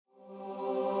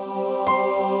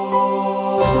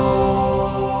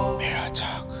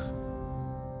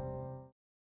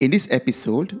In this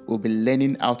episode, we'll be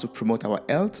learning how to promote our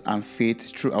health and faith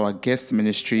through our guest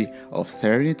ministry of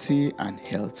Serenity and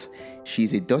Health. She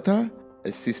is a daughter,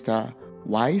 a sister,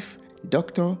 wife,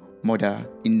 doctor, mother,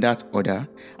 in that order,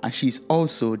 and she is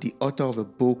also the author of a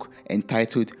book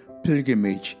entitled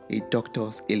Pilgrimage, a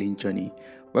Doctor's Healing Journey.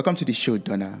 Welcome to the show,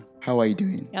 Donna. How are you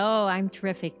doing? Oh, I'm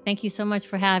terrific. Thank you so much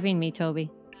for having me, Toby.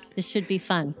 This should be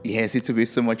fun. Yes, it will be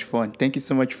so much fun. Thank you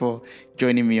so much for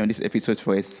joining me on this episode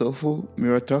for a soulful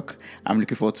mirror talk. I'm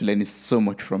looking forward to learning so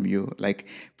much from you, like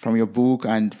from your book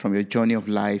and from your journey of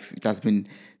life. It has been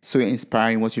so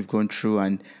inspiring what you've gone through,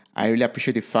 and I really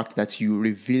appreciate the fact that you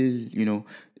reveal,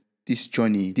 this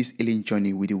journey, this healing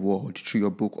journey with the world through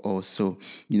your book also.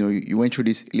 You went through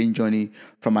this healing journey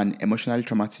from an emotionally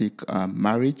traumatic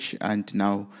marriage, and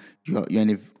now you're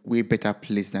in a way better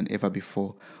place than ever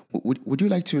before. Would you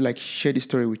like to share the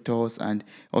story with us and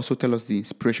also tell us the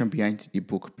inspiration behind the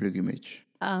book Pilgrimage?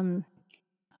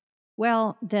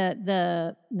 Well,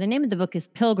 the name of the book is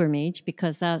Pilgrimage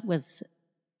because that was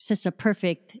just a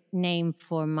perfect name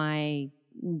for my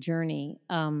journey.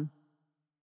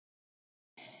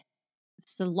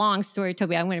 It's a long story,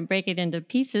 Toby. I'm going to break it into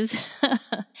pieces.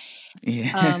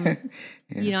 Yeah.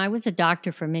 Yeah. I was a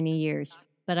doctor for many years,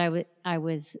 but I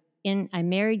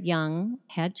married young,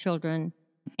 had children,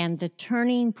 and the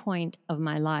turning point of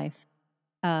my life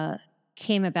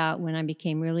came about when I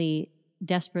became really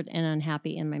desperate and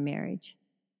unhappy in my marriage.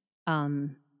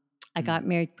 I got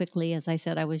married quickly. As I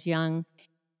said, I was young.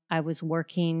 I was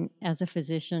working as a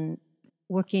physician,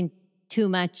 working too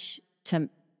much to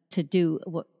do,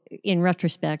 in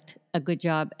retrospect, a good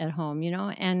job at home,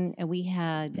 and we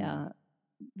had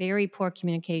very poor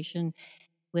communication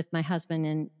with my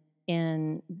husband,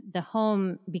 and the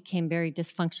home became very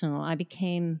dysfunctional. I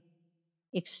became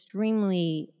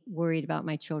extremely worried about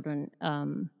my children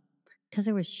because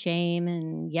there was shame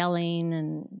and yelling,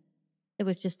 and it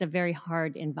was just a very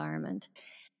hard environment.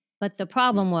 But the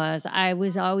problem was I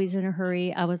was always in a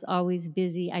hurry. I was always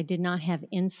busy. I did not have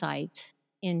insight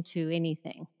into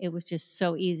anything. It was just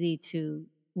so easy to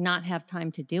not have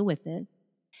time to deal with it.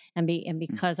 And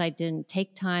because I didn't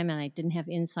take time and I didn't have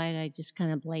insight, I just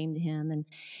kind of blamed him.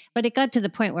 But it got to the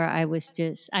point where I was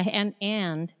just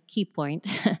and key point,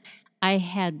 I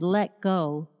had let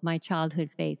go my childhood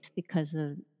faith because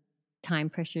of time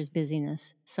pressures,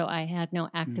 busyness. So I had no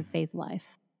active faith life.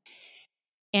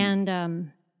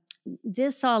 And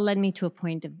this all led me to a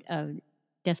point of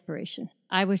desperation.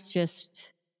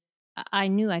 I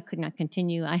knew I could not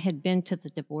continue. I had been to the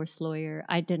divorce lawyer.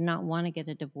 I did not want to get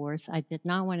a divorce. I did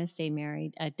not want to stay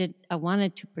married. I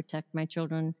wanted to protect my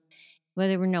children, but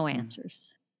there were no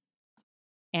answers.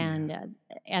 And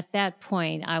at that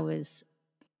point, I was,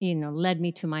 led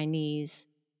me to my knees.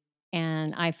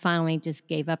 And I finally just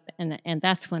gave up. And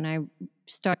that's when I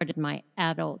started my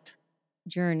adult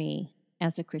journey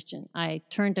as a Christian. I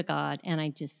turned to God and I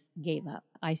just gave up.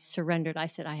 I surrendered. I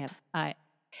said,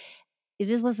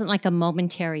 this wasn't like a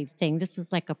momentary thing. This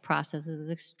was like a process. It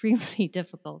was extremely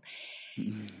difficult.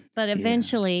 But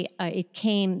eventually it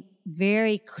came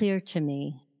very clear to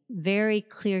me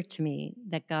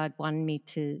that God wanted me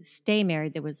to stay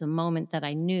married. There was a moment that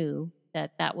I knew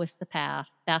that was the path.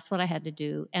 That's what I had to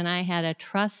do. And I had to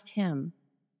trust him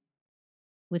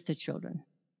with the children.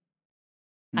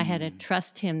 I had to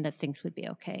trust him that things would be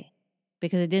okay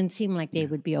because it didn't seem like they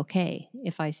would be okay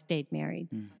if I stayed married.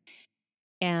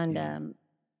 And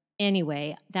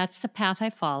anyway, that's the path I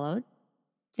followed.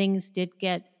 Things did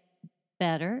get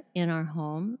better in our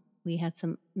home. We had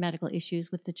some medical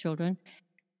issues with the children.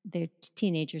 They're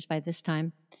teenagers by this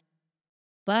time.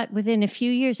 But within a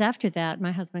few years after that,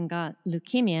 my husband got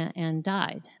leukemia and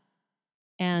died.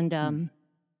 And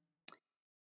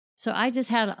so I just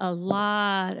had a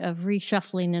lot of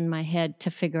reshuffling in my head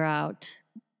to figure out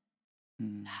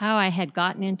how I had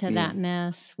gotten into that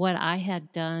mess, what I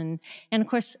had done. And of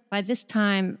course, by this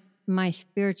time, my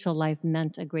spiritual life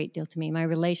meant a great deal to me. My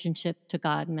relationship to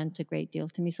God meant a great deal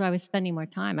to me. So I was spending more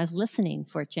time. I was listening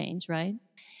for a change, right?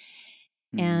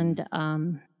 And,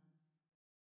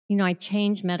 I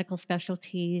changed medical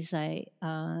specialties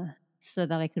so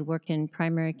that I could work in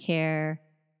primary care.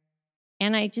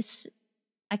 And I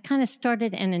kind of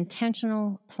started an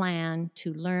intentional plan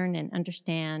to learn and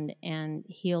understand and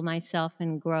heal myself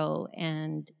and grow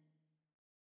and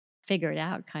figure it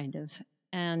out, kind of.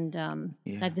 And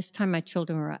at this time, my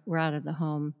children were out of the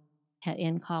home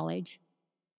in college.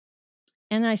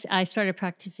 And I started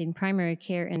practicing primary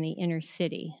care in the inner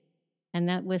city. And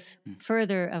that was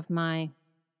further of my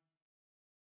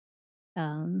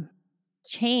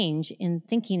change in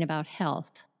thinking about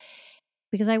health.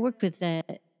 Because I worked with the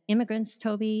immigrants,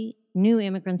 Toby, new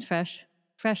immigrants fresh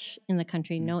fresh in the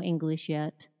country, no English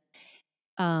yet.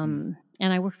 Mm.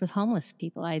 And I worked with homeless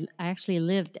people. I actually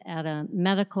lived at a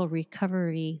medical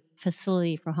recovery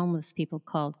facility for homeless people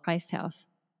called Christ House.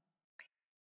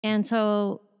 And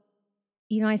so,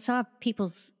 I saw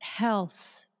people's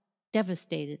health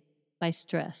devastated by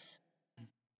stress.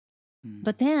 Mm.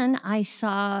 But then I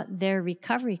saw their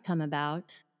recovery come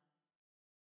about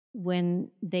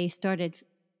when they started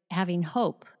having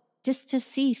hope, just to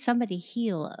see somebody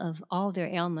heal of all their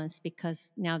ailments,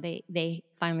 because now they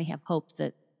finally have hope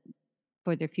that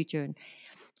for their future. And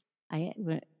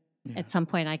Yeah. at some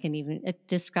point I can even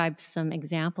describe some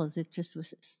examples. It just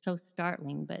was so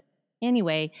startling. But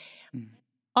anyway, Mm.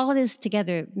 all of this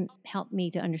together helped me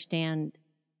to understand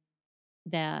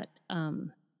that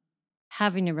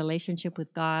having a relationship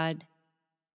with God,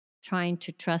 trying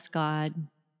to trust God,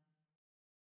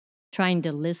 trying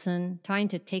to listen, trying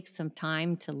to take some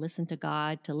time to listen to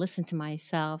God, to listen to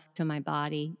myself, to my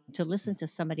body, to listen to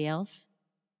somebody else,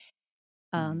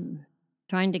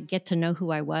 trying to get to know who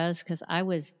I was, because I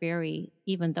was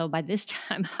even though by this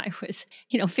time I was,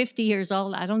 50 years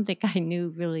old, I don't think I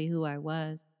knew really who I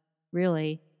was,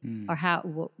 really, or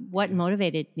what Yeah.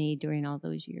 motivated me during all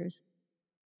those years.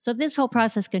 So this whole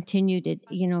process continued.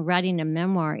 Writing a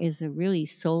memoir is a really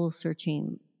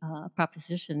soul-searching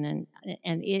proposition,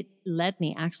 and it led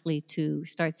me actually to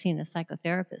start seeing a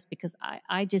psychotherapist, because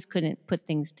I just couldn't put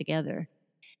things together.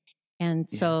 And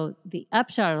Yeah. so the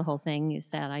upshot of the whole thing is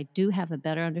that I do have a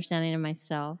better understanding of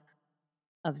myself,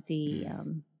 of the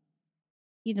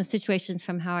situations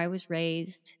from how I was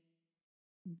raised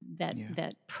that Yeah.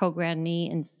 that programmed me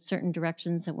in certain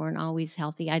directions that weren't always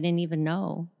healthy. I didn't even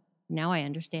know. Now I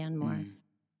understand more.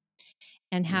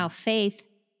 And Yeah. how faith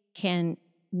can,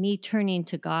 me turning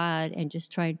to God and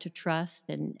just trying to trust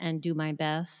and do my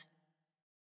best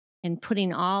and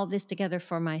putting all this together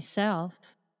for myself,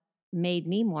 made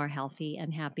me more healthy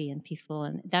and happy and peaceful.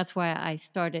 And that's why I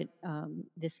started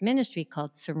this ministry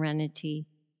called Serenity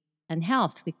and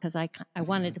Health, because I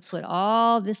wanted to Yes. put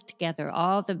all this together,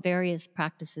 all the various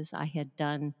practices I had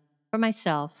done for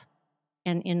myself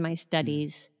and in my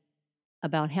studies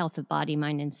about health of body,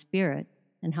 mind, and spirit,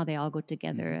 and how they all go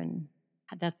together. And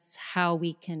that's how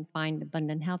we can find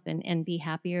abundant health and be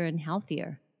happier and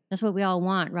healthier. That's what we all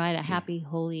want, right? A Yeah. happy,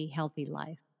 holy, healthy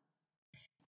life.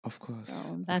 Of course.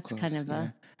 So Of that's kind course. of Yeah.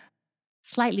 a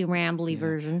slightly rambly Yeah.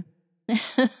 version.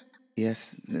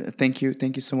 Yes, thank you.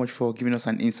 Thank you so much for giving us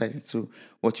an insight into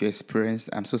what you experienced.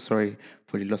 I'm so sorry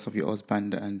for the loss of your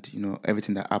husband and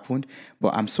everything that happened.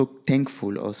 But I'm so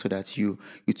thankful also that you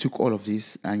took all of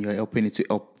this and you're helping it to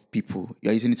help people.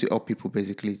 You're using it to help people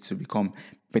basically to become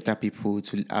better people,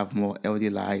 to have more healthy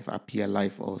life, happier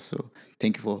life also.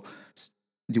 Thank you for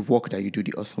the work that you do,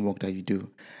 the awesome work that you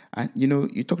do. And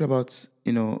you talked about,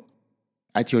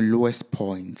 at your lowest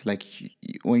point, like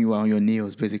when you were on your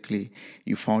knees, basically,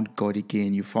 you found God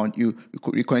again. You found you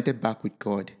connected back with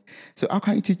God. So how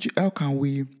can you teach? How can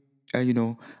we,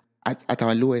 at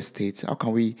our lowest state, how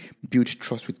can we build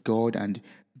trust with God and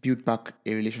build back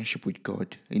a relationship with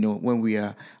God? When we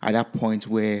are at that point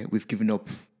where we've given up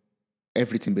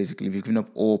everything, basically, we've given up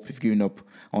hope, we've given up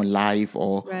on life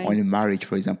or on Right. a marriage,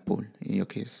 for example. In your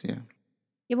case, yeah.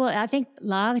 Yeah, well, I think a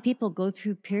lot of people go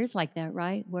through periods like that,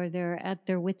 right? Where they're at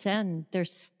their wits' end. They're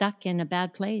stuck in a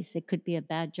bad place. It could be a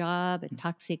bad job, a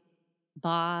toxic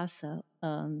boss,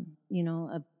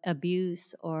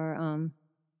 abuse, or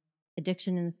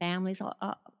addiction in the families,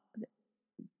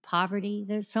 poverty.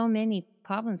 There's so many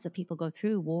problems that people go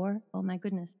through. War. Oh my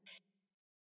goodness.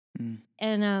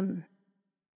 And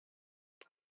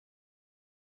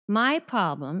my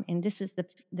problem, and this is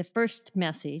the first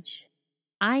message,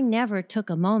 I never took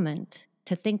a moment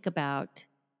to think about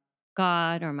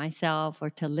God or myself, or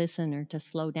to listen, or to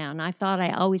slow down. I thought I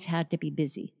always had to be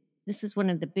busy. This is one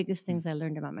of the biggest things I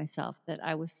learned about myself, that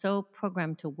I was so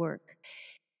programmed to work,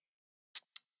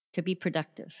 to be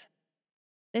productive.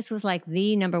 This was like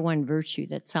the number one virtue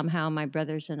that somehow my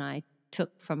brothers and I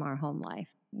took from our home life.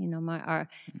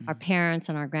 Our parents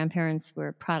and our grandparents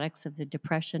were products of the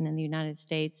Depression in the United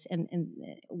States, and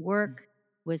work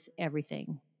was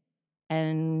everything.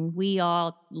 And we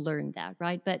all learned that,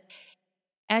 right? But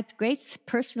at great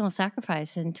personal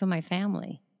sacrifice and to my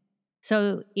family.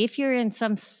 So if you're in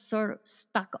some sort of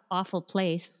stuck, awful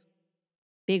place,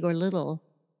 big or little,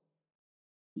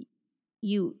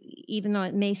 even though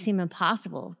it may seem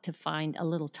impossible to find a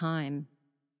little time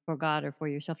for God or for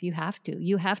yourself, you have to.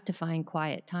 You have to find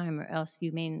quiet time, or else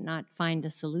you may not find a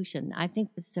solution. I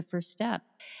think it's the first step.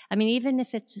 I mean, even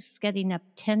if it's just getting up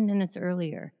 10 minutes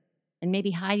earlier and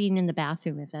maybe hiding in the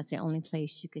bathroom if that's the only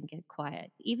place you can get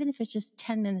quiet. Even if it's just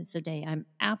 10 minutes a day, I'm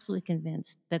absolutely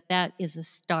convinced that that is a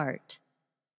start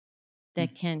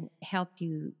that can help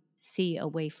you see a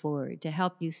way forward, to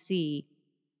help you see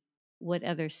what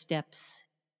other steps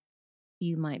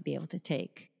you might be able to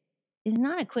take. It's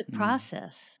not a quick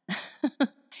process.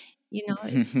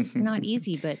 It's not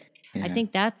easy, but I Yeah.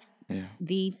 think that's Yeah.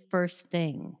 the first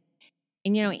thing.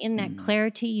 And, in that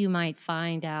clarity, you might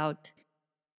find out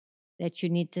that you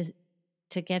need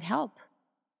to get help.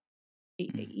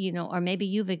 Or maybe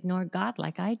you've ignored God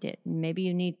like I did. Maybe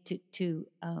you need to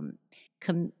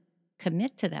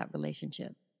commit to that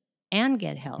relationship and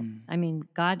get help. I mean,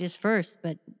 God is first,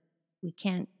 but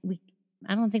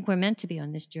I don't think we're meant to be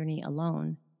on this journey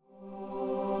alone.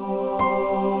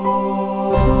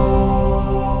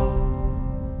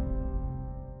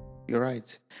 You're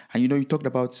right. And you talked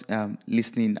about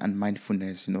listening and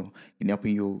mindfulness, in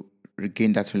helping you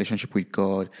regain that relationship with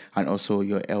God, and also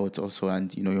your health also,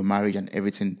 and your marriage and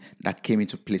everything that came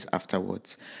into place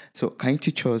afterwards. So can you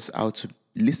teach us how to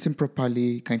listen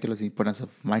properly? Can you tell us the importance of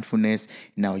mindfulness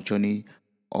in our journey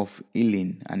of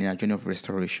healing and in our journey of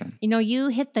restoration? You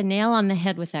hit the nail on the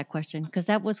head with that question, because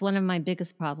that was one of my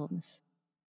biggest problems.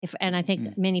 And I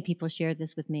think many people share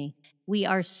this with me. We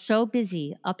are so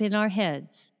busy up in our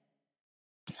heads,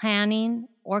 planning,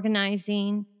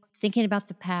 organizing, thinking about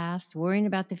the past, worrying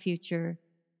about the future,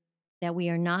 that we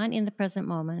are not in the present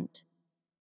moment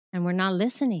and we're not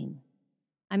listening.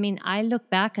 I mean, I look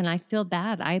back and I feel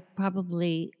bad. I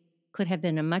probably could have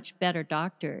been a much better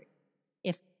doctor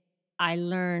if I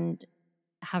learned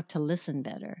how to listen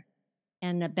better,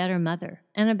 and a better mother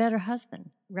and a better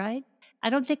husband, right? I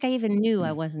don't think I even knew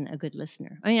I wasn't a good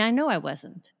listener. I mean, I know I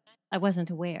wasn't. I wasn't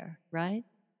aware, right?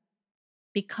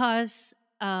 Because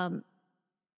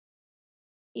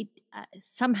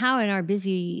somehow in our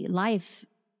busy life,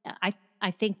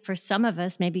 I think for some of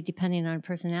us, maybe depending on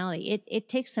personality, it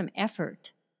takes some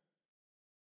effort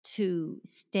to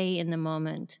stay in the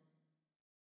moment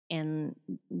and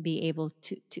be able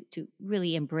to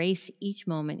really embrace each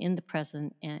moment in the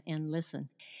present and listen.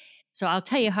 So I'll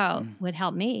tell you how what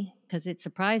helped me, because it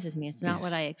surprises me. It's not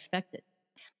what I expected.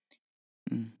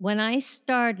 When I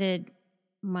started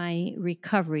my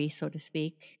recovery, so to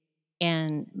speak,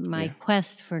 and my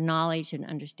quest for knowledge and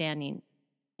understanding,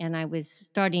 and I was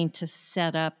starting to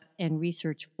set up and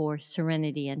research for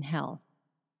serenity and health,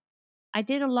 I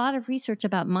did a lot of research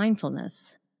about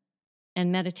mindfulness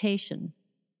and meditation,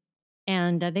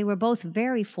 and they were both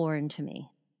very foreign to me.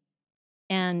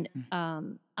 And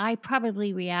I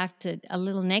probably reacted a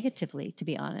little negatively, to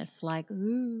be honest, like,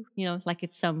 ooh, like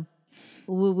it's some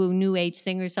woo-woo new age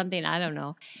thing or something. I don't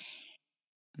know.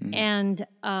 And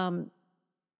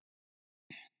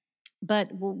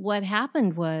but what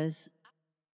happened was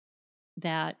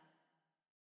that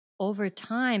over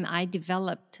time I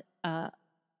developed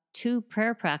 2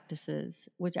 prayer practices,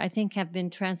 which I think have been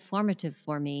transformative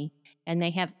for me, and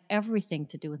they have everything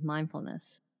to do with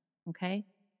mindfulness. Okay.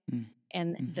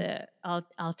 And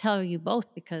I'll tell you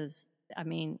both, because I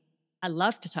mean, I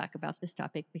love to talk about this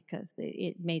topic because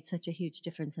it made such a huge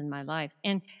difference in my life.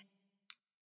 And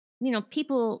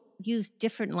people use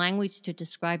different language to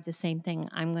describe the same thing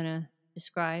I'm going to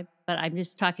describe, but I'm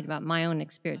just talking about my own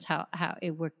experience, how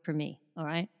it worked for me. All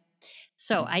right.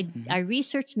 So I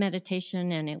researched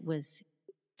meditation, and it was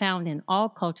found in all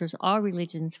cultures, all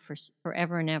religions for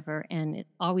forever and ever, and it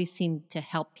always seemed to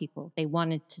help people. They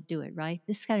wanted to do it, right?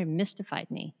 This kind of mystified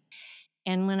me.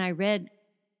 And when I read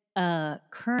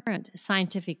current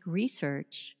scientific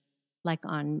research, like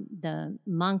on the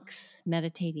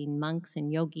meditating monks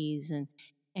and yogis, and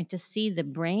to see the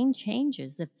brain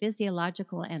changes, the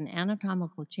physiological and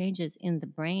anatomical changes in the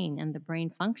brain and the brain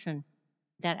function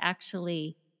that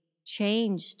actually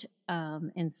changed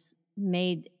and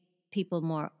made people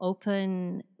more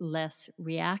open, less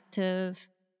reactive,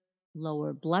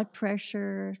 lower blood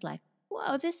pressure. Like,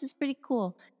 whoa, this is pretty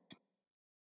cool.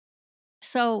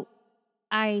 So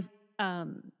I,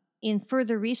 in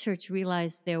further research,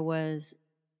 realized there was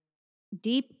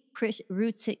deep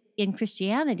roots in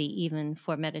Christianity, even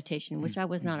for meditation, which I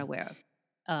was not aware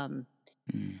of,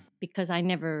 because I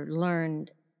never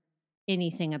learned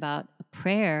anything about a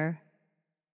prayer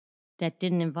that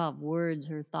didn't involve words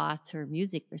or thoughts or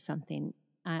music or something.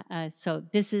 So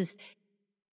this is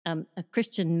a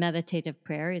Christian meditative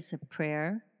prayer. It's a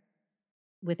prayer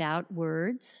without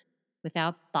words,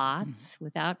 without thoughts,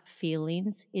 without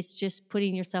feelings. It's just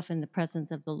putting yourself in the presence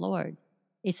of the Lord.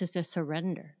 It's just a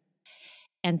surrender.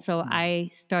 And so I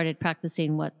started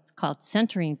practicing what's called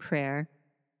centering prayer,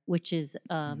 which is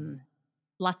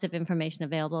lots of information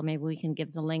available. Maybe we can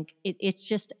give the link. It's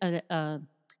just a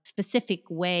specific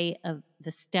way of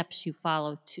the steps you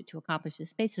follow to accomplish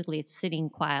this. Basically, it's sitting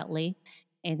quietly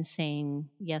and saying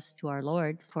yes to our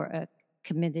Lord for a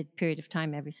committed period of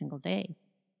time every single day.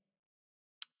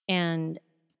 And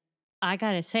I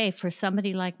got to say, for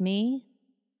somebody like me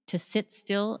to sit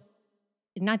still,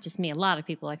 not just me, a lot of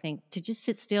people, I think, to just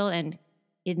sit still and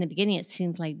in the beginning it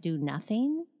seems like do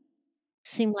nothing,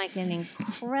 seemed like an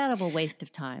incredible waste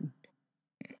of time.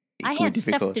 It I could be had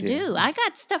stuff difficult, to yeah. do. I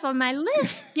got stuff on my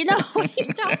list. What are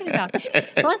you talking about?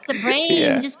 Plus, the brain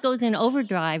Yeah. just goes in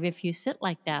overdrive if you sit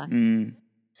like that.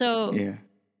 So Yeah.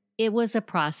 it was a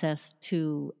process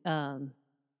to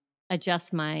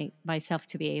adjust myself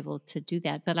to be able to do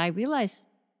that. But I realized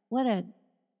what a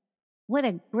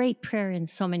great prayer in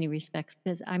so many respects,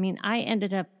 because I mean, I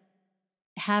ended up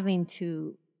having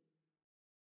to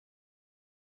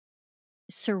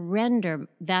surrender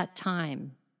that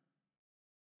time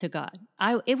to God.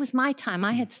 It was my time.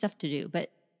 I had stuff to do,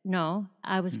 but no,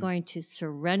 I was going to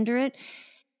surrender it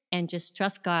and just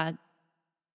trust God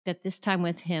that this time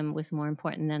with Him was more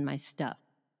important than my stuff.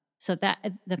 So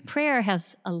that the prayer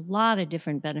has a lot of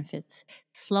different benefits,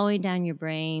 slowing down your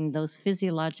brain, those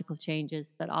physiological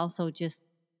changes, but also just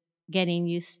getting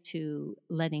used to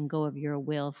letting go of your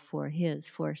will for His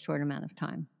for a short amount of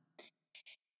time.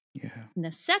 Yeah. And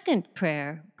the second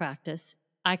prayer practice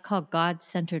I call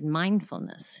God-centered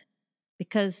mindfulness,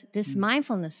 because this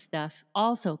mindfulness stuff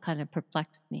also kind of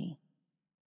perplexed me.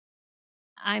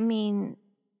 I mean,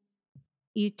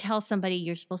 you tell somebody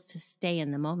you're supposed to stay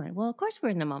in the moment. Well, of course we're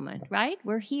in the moment, right?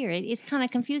 We're here. It's kind of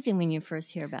confusing when you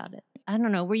first hear about it. I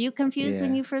don't know. Were you confused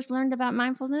when Yeah. you first learned about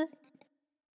mindfulness?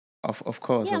 Of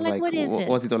course. I Yeah, was like like, what is it?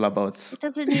 what's it all about? It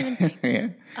doesn't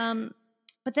even. Yeah.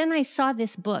 But then I saw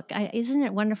this book. Isn't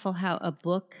it wonderful how a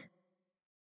book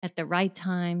at the right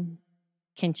time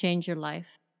can change your life?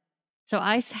 So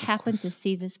I happened to course.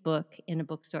 see this book in a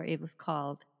bookstore. It was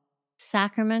called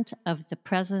Sacrament of the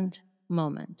Present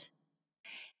Moment.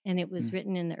 And it was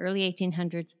written in the early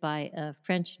 1800s by a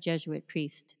French Jesuit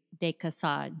priest, de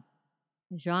Caussade,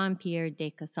 Jean-Pierre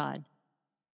de Caussade.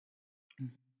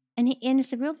 And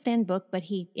it's a real thin book, but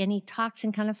he talks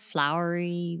in kind of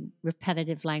flowery,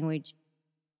 repetitive language,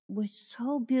 which is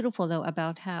so beautiful, though,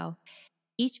 about how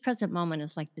each present moment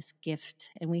is like this gift,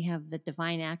 and we have the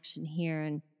divine action here.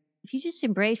 And if you just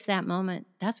embrace that moment,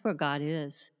 that's where God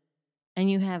is. And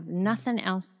you have nothing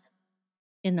else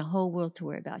in the whole world to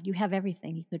worry about. You have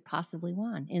everything you could possibly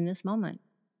want in this moment,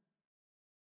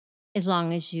 as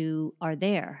long as you are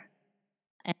there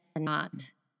and not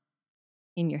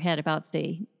in your head about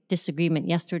the disagreement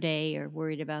yesterday or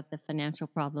worried about the financial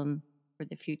problem for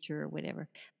the future or whatever.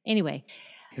 Anyway,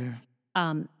 Yeah.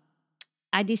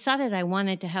 I decided I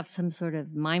wanted to have some sort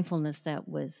of mindfulness that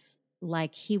was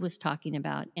like he was talking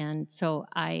about. And so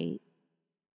I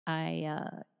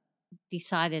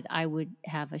decided I would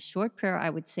have a short prayer I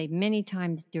would say many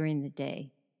times during the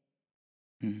day.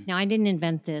 Now, I didn't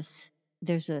invent this.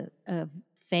 There's a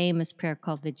famous prayer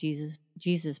called the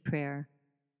Jesus prayer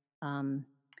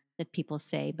that people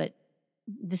say, but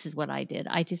this is what I did.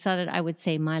 I decided I would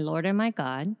say, "My Lord and my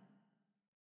God."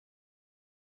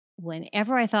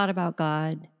 Whenever I thought about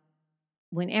God,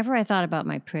 whenever I thought about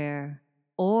my prayer,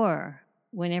 or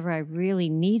whenever I really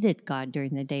needed God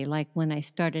during the day, like when I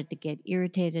started to get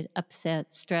irritated,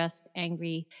 upset, stressed,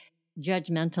 angry,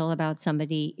 judgmental about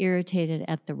somebody, irritated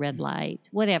at the red light,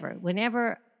 whatever.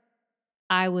 Whenever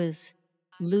I was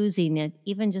losing it,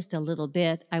 even just a little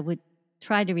bit, I would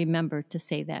try to remember to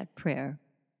say that prayer.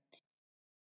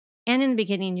 And in the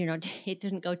beginning, it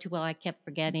didn't go too well. I kept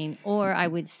forgetting, or I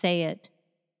would say it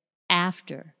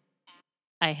after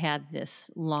I had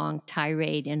this long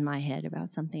tirade in my head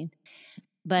about something.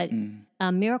 But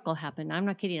a miracle happened. I'm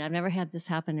not kidding. I've never had this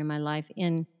happen in my life.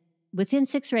 Within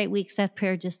 6 or 8 weeks, that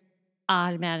prayer just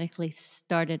automatically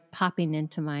started popping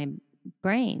into my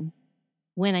brain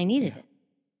when I needed it.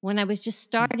 When I was just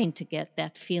starting to get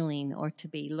that feeling, or to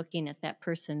be looking at that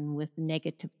person with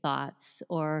negative thoughts,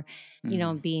 or,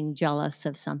 being jealous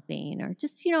of something, or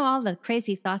just, all the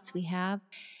crazy thoughts we have.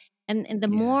 And the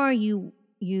more you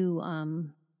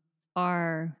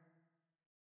are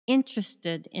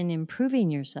interested in improving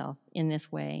yourself in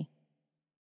this way,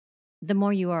 the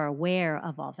more you are aware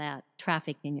of all that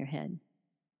traffic in your head.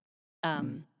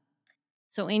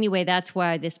 So anyway, that's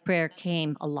why this prayer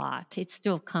came a lot. It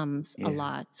still comes a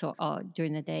lot. So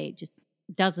during the day, just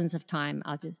dozens of times,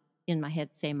 I'll just in my head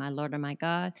say, "My Lord and my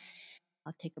God."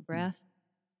 I'll take a breath,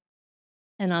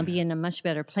 and I'll be in a much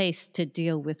better place to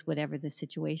deal with whatever the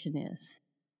situation is.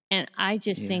 And I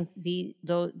just think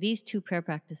these two prayer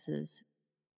practices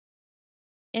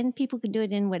and people can do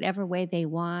it in whatever way they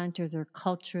want, or their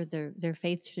culture, their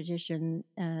faith tradition.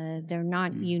 They're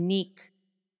not unique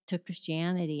to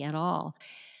Christianity at all.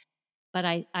 But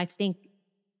I think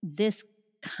this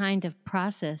kind of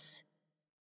process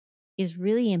is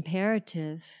really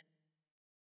imperative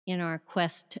in our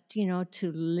quest,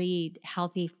 to lead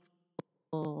healthy,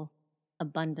 full,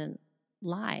 abundant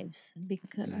lives.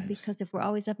 Because if we're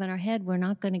always up in our head, we're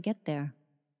not going to get there.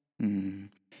 Mm.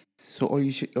 So all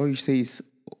you say is,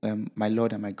 my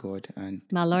Lord and my God, and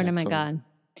My Lord and that's my all. God.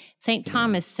 St. Yeah.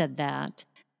 Thomas said that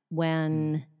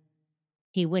when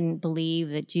he wouldn't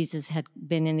believe that Jesus had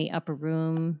been in the upper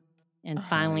room. And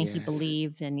finally he Yes.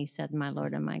 believed, and he said, my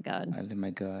Lord and my God. And my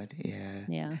God, yeah.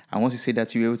 Yeah. And once you say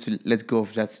that, you're able to let go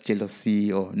of that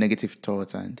jealousy or negative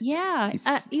thoughts, and Yeah. it's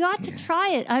You ought to try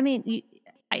it. I mean,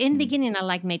 in the beginning,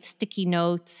 I made sticky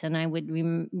notes, and I would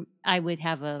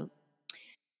have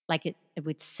it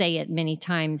would say it many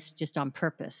times just on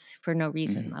purpose for no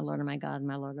reason. My Lord and my God,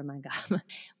 my Lord and my God.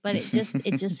 But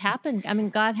it just happened. I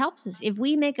mean, God helps us. If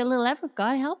we make a little effort,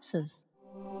 God helps us.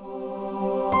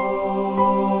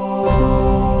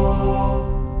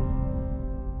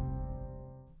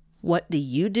 What do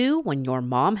you do when your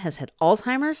mom has had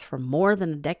Alzheimer's for more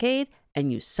than a decade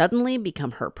and you suddenly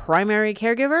become her primary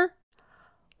caregiver?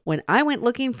 When I went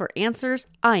looking for answers,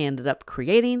 I ended up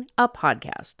creating a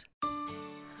podcast.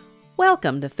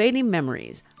 Welcome to Fading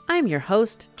Memories. I'm your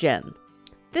host, Jen.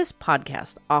 This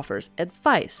podcast offers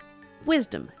advice,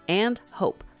 wisdom, and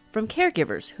hope from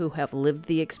caregivers who have lived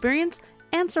the experience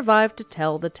and survived to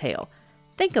tell the tale.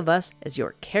 Think of us as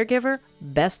your caregiver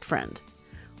best friend.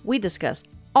 We discuss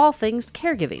all things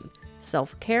caregiving,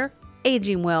 self-care,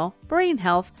 aging well, brain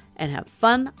health, and have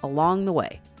fun along the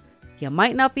way. You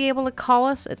might not be able to call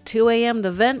us at 2 a.m.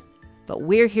 to vent, but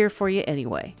we're here for you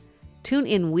anyway. Tune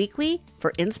in weekly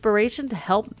for inspiration to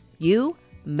help you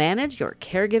manage your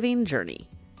caregiving journey.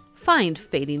 Find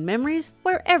Fading Memories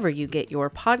wherever you get your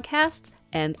podcasts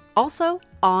and also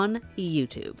on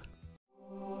YouTube.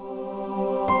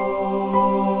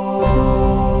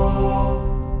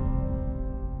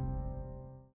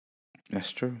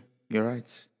 That's true. You're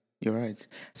right. You're right.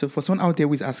 So for someone out there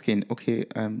who is asking, okay,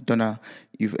 Donna,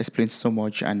 you've explained so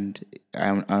much, and I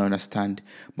understand,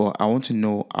 but I want to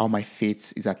know how my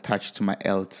faith is attached to my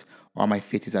health, or my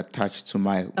faith is attached to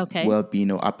my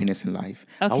well-being or happiness in life.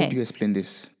 How would Okay. you explain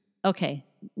this? Okay.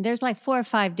 There's like 4 or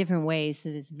 5 different ways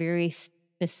that it's very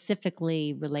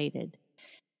specifically related.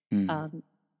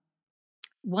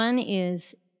 One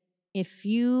is, if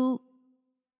you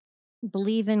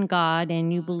believe in God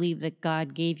and you believe that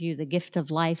God gave you the gift of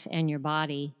life and your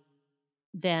body,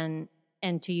 then,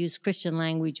 and to use Christian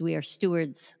language, we are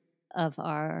stewards of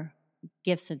our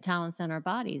gifts and talents and our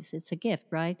bodies. It's a gift,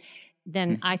 right?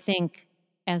 Then I think,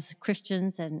 as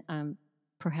Christians, and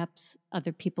perhaps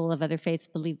other people of other faiths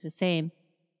believe the same,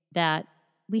 that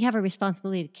we have a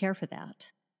responsibility to care for that.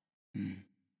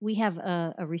 We have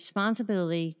a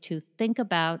responsibility to think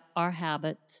about our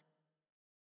habits,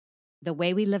 the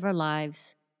way we live our lives,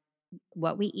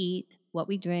 what we eat, what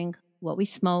we drink, what we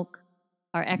smoke,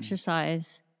 our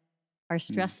exercise, our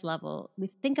stress level.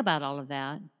 We think about all of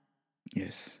that.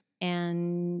 Yes.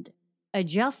 And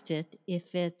adjust it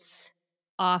if it's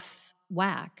off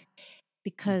whack.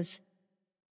 Because,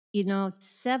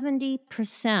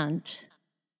 70%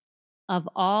 of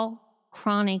all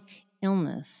chronic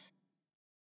illness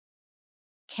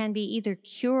can be either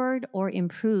cured or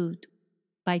improved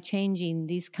by changing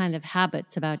these kind of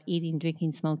habits about eating,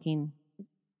 drinking, smoking.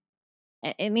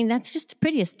 I mean, that's just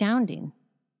pretty astounding.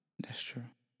 That's true.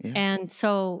 Yeah. And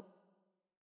so,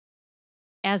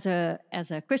 as a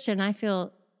Christian, I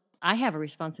feel I have a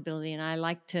responsibility, and I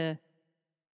like to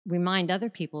remind other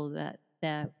people that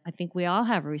I think we all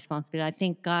have a responsibility. I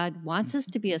think God wants us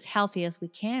to be as healthy as we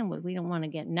can. We don't want to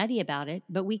get nutty about it,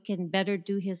 but we can better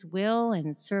do His will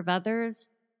and serve others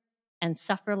and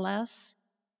suffer less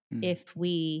if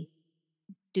we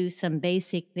do some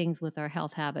basic things with our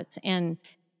health habits. And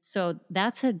so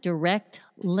that's a direct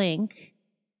link.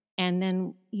 And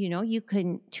then, you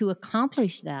can, to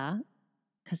accomplish that,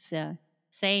 because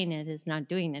saying it is not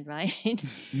doing it, right?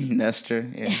 That's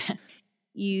true. Yeah.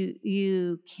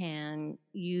 You can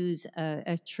use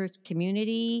a church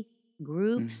community,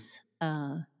 groups.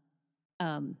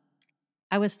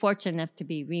 I was fortunate enough to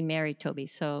be remarried, Toby.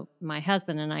 So my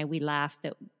husband and I, we laugh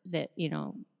that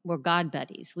we're God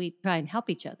buddies. We try and help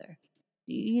each other,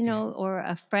 or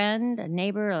a friend, a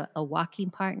neighbor, a walking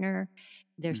partner.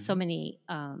 There's so many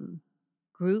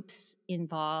groups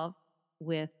involved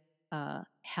with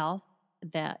health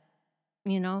that,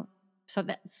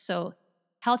 so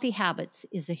healthy habits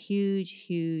is a huge,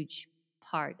 huge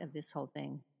part of this whole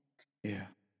thing. Yeah.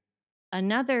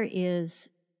 Another is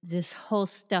this whole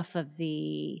stuff of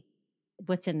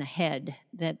what's in the head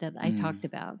that I talked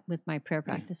about with my prayer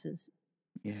Yeah. practices,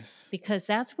 Yes. because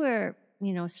that's where,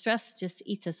 stress just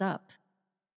eats us up.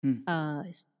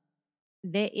 Mm.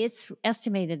 It's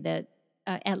estimated that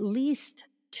at least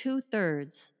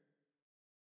 2/3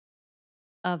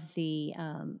 of the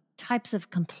types of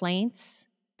complaints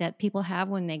that people have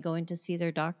when they go in to see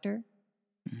their doctor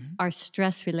Mhm. are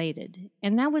stress related.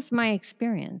 And that was my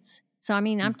experience. So, I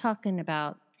mean, I'm Mm. talking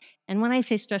about, and when I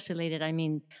say stress related, I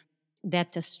mean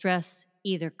that the stress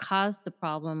either caused the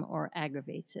problem or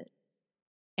aggravates it.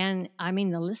 And I mean,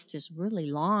 the list is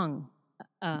really long.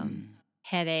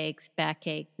 Headaches,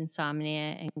 backaches,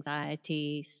 insomnia,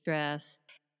 anxiety, stress,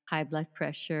 high blood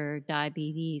pressure,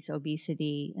 diabetes,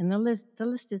 obesity, and the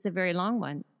list is a very long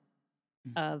one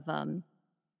of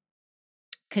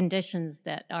conditions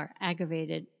that are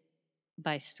aggravated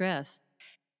by stress.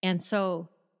 And so,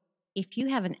 if you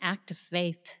have an act of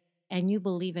faith and you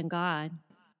believe in God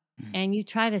and you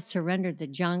try to surrender the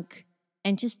junk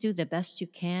and just do the best you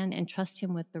can and trust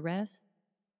Him with the rest,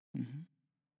 Mhm.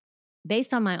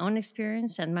 based on my own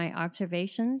experience and my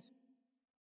observations,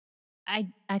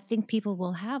 I think people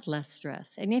will have less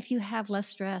stress. And if you have less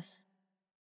stress,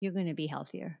 you're going to be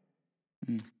healthier.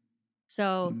 Mm.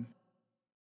 So,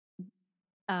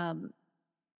 Mm.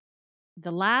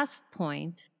 the last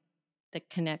point that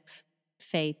connects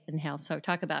faith and health. So,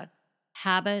 talk about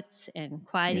habits and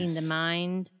quieting the Yes.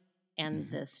 mind and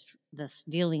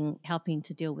helping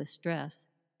to deal with stress.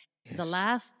 The Yes.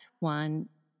 last one,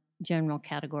 general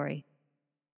category,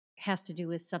 has to do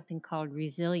with something called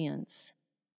resilience.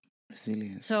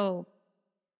 Resilience. So,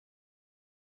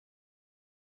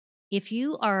 if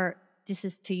you are, this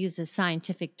is to use a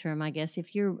scientific term, I guess,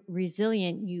 if you're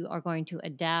resilient, you are going to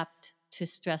adapt to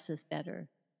stresses better.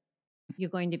 You're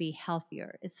going to be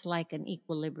healthier. It's like an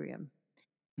equilibrium.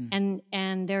 Mm.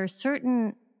 And there are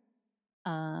certain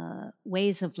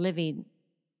ways of living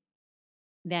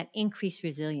that increase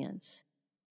resilience.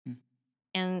 Mm.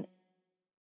 And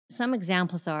some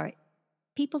examples are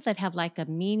people that have like a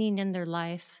meaning in their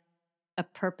life, a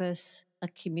purpose, a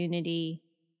community,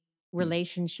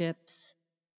 relationships.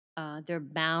 They're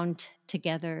bound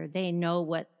together. They know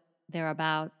what they're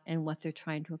about and what they're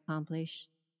trying to accomplish.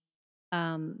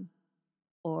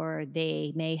 Or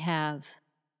they may have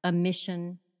a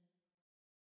mission,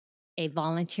 a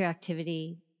volunteer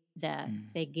activity that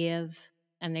they give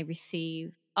and they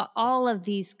receive. All of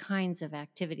these kinds of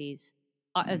activities.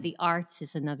 The arts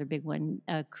is another big one.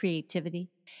 Creativity.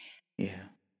 Yeah.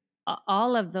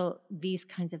 All of these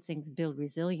kinds of things build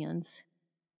resilience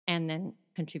and then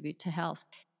contribute to health.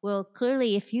 Well,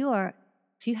 clearly, if you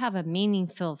have a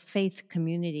meaningful faith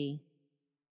community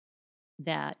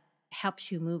that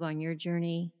helps you move on your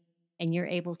journey and you're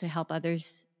able to help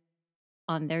others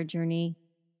on their journey,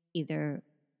 either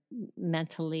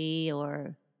mentally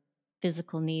or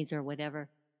physical needs or whatever,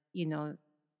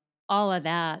 all of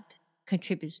that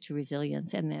contributes to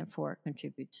resilience and therefore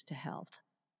contributes to health.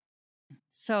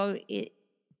 So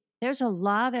there's a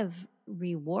lot of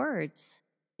rewards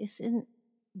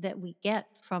that we get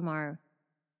from our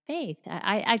faith.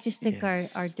 I just think our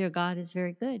Yes. dear God is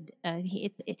very good.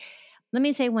 Let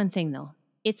me say one thing though.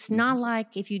 It's not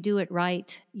like if you do it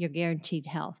right, you're guaranteed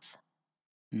health.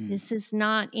 This is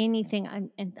not anything,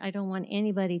 and I don't want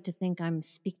anybody to think I'm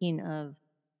speaking of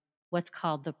what's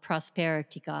called the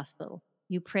prosperity gospel.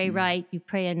 You pray right, you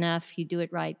pray enough, you do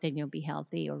it right, then you'll be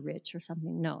healthy or rich or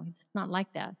something. No, it's not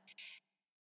like that.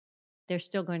 There's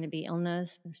still going to be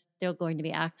illness. There's still going to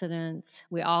be accidents.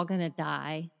 We're all going to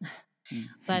die.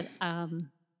 But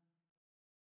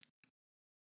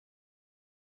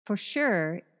for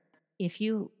sure, if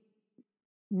you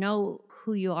know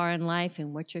who you are in life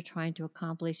and what you're trying to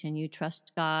accomplish and you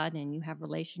trust God and you have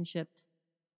relationships,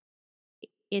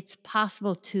 it's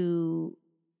possible to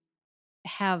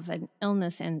have an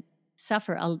illness and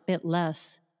suffer a bit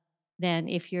less than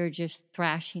if you're just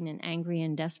thrashing and angry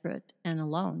and desperate and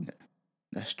alone.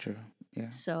 That's true. Yeah.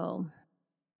 So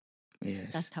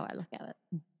Yes. that's how I look at it.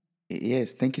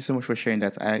 Yes, thank you so much for sharing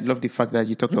that. I love the fact that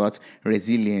you talked about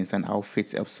resilience and how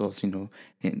faith helps us,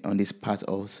 on this part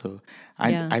also.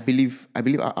 And Yeah. I believe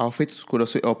our faith could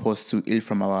also help us to heal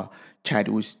from our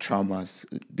childhood traumas.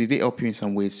 Did they help you in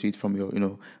some ways to it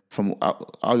from from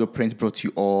how your parents brought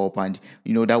you up, and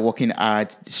that working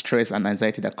hard, stress and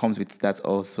anxiety that comes with that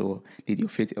also? Did your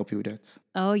faith help you with that?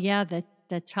 Oh yeah,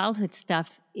 the childhood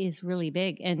stuff is really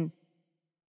big. And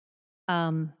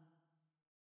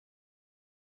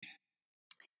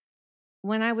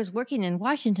when I was working in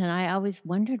Washington, I always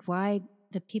wondered why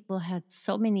the people had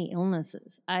so many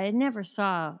illnesses. I never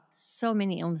saw so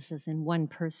many illnesses in one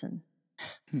person.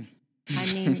 I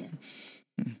mean,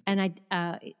 and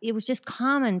it was just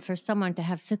common for someone to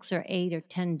have 6 or 8 or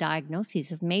 10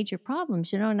 diagnoses of major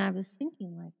problems, and I was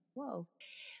thinking like, whoa.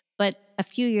 But a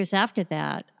few years after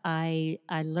that, I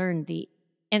learned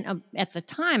at the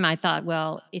time I thought,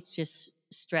 well, it's just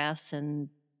stress, and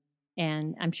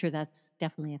I'm sure that's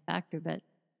definitely a factor. But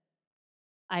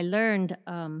I learned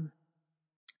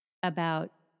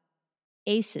about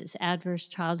ACEs, adverse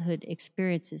childhood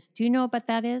experiences. Do you know what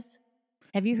that is?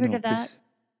 Have you heard No, of that? please.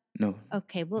 No.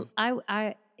 Okay, well,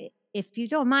 if you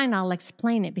don't mind, I'll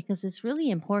explain it because it's really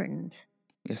important.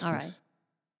 Yes, All please. right.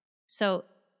 So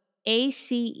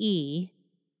ACEs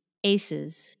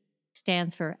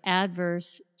stands for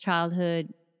adverse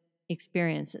childhood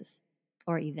experiences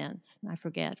or events. I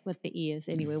forget what the E is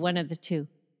anyway, one of the two.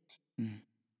 Mm.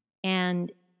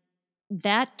 And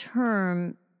that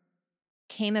term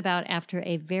came about after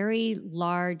a very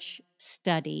large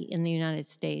study in the United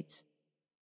States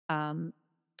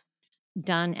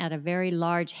done at a very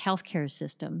large healthcare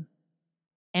system.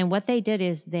 And what they did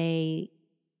is they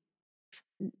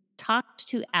talked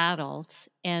to adults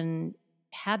and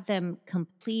had them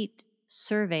complete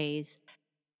surveys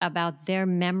about their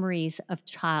memories of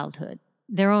childhood,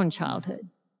 their own childhood.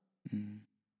 Mm.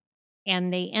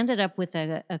 And they ended up with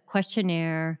a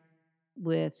questionnaire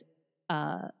with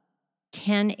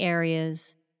 10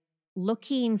 areas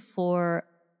looking for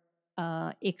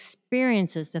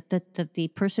experiences that the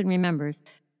person remembers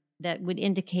that would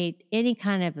indicate any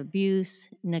kind of abuse,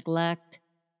 neglect,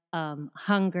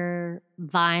 hunger,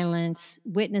 violence,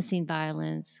 witnessing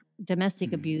violence,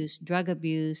 domestic abuse, drug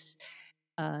abuse,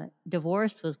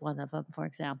 divorce was one of them, for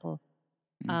example.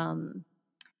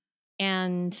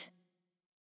 And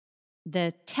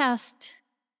the test,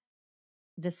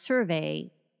 the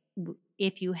survey,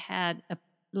 if you had a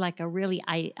really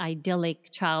idyllic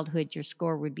childhood, your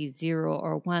score would be 0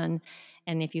 or 1.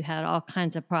 And if you had all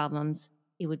kinds of problems,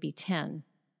 it would be 10.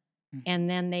 And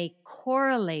then they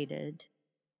correlated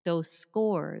those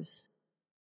scores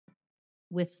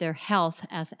with their health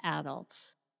as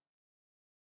adults.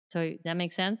 So that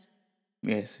makes sense?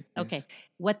 Yes. Okay.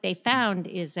 What they found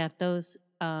is that those,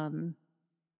 the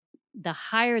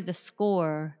higher the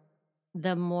score,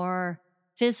 the more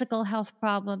physical health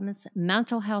problems,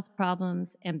 mental health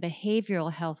problems, and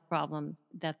behavioral health problems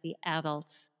that the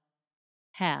adults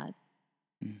had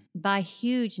by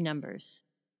huge numbers.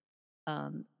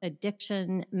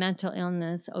 Addiction, mental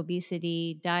illness,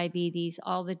 obesity, diabetes,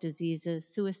 all the diseases,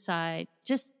 suicide,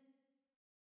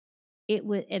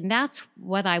 and that's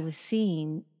what I was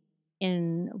seeing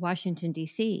in Washington,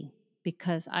 D.C.,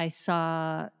 because I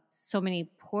saw so many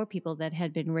poor people that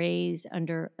had been raised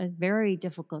under very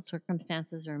difficult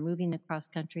circumstances or moving across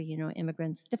country,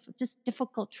 immigrants, just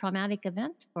difficult traumatic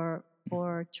events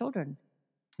for children.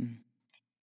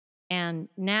 And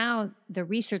now the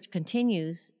research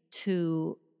continues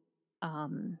to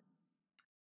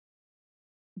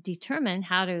determine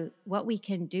what we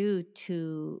can do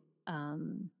to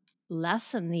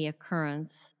lessen the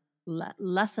occurrence,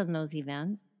 lessen those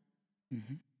events,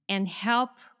 and help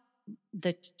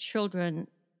the children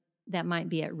that might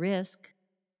be at risk,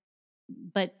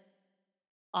 but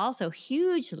also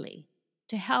hugely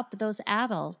to help those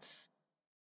adults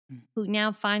who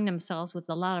now find themselves with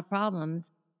a lot of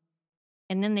problems.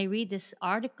 And then they read this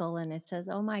article and it says,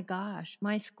 oh my gosh,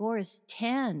 my score is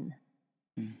 10.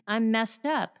 I'm messed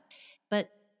up. But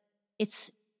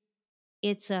it's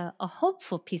a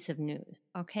hopeful piece of news,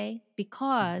 okay?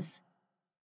 Because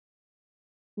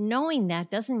knowing that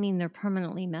doesn't mean they're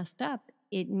permanently messed up.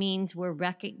 It means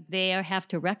they have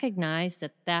to recognize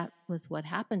that was what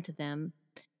happened to them.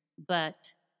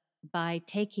 But by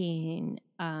taking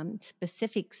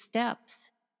specific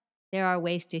steps, there are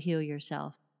ways to heal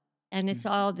yourself. And it's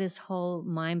all this whole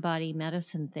mind-body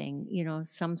medicine thing,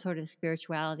 some sort of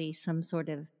spirituality, some sort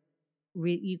of,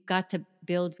 you've got to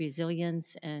build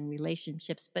resilience and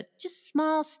relationships, but just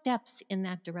small steps in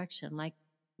that direction, like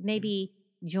maybe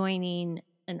joining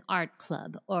an art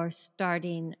club or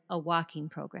starting a walking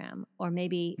program, or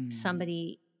maybe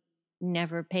somebody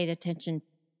never paid attention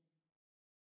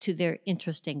to their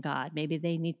interest in God. Maybe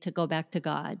they need to go back to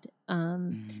God.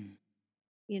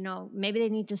 Maybe they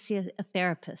need to see a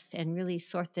therapist and really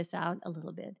sort this out a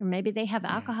little bit. Or maybe they have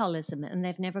alcoholism and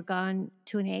they've never gone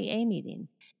to an AA meeting.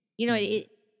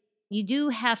 You do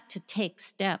have to take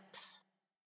steps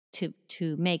to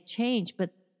make change, but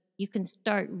you can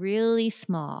start really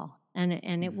small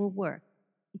and it will work.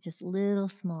 Just little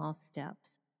small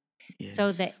steps. Yes.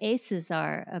 So the ACEs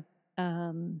are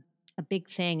a big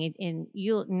thing. And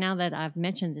now that I've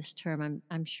mentioned this term,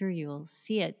 I'm sure you'll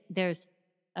see it. There's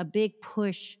a big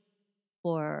push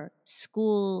for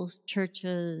schools,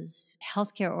 churches,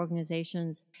 healthcare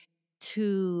organizations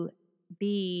to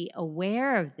be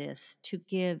aware of this, to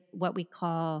give what we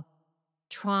call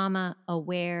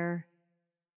trauma-aware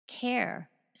care.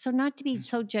 So not to be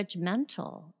so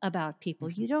judgmental about people.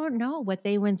 You don't know what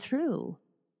they went through.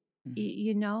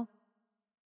 You know,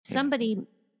 somebody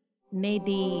may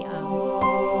be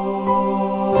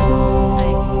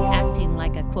acting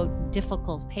like a quote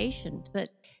difficult patient, but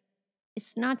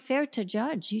it's not fair to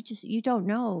judge. You don't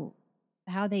know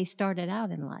how they started out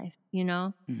in life, you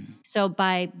know? So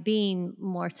by being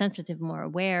more sensitive, more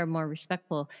aware, more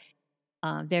respectful,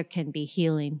 there can be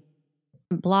healing.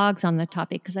 Blogs on the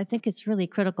topic because I think it's really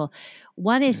critical.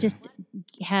 One is just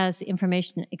has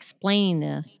information explaining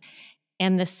this.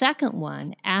 And the second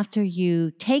one, after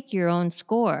you take your own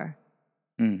score,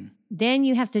 then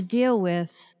you have to deal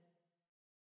with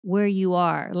where you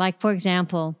are. Like, for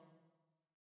example,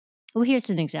 well, here's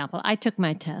an example. I took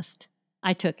my test.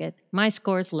 I took it. My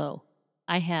score's low.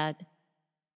 I had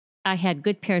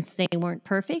good parents. They weren't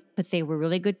perfect, but they were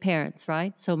really good parents,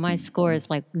 right? So my score is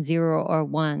like 0 or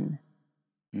 1.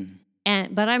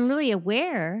 But I'm really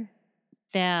aware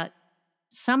that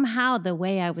somehow the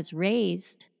way I was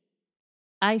raised,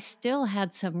 I still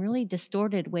had some really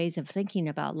distorted ways of thinking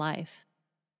about life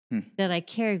that I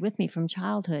carried with me from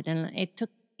childhood. And it took,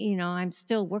 I'm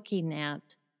still working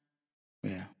at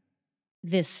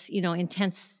this,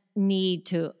 intense need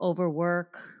to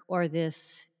overwork or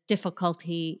this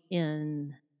difficulty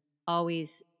in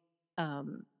always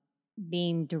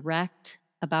being direct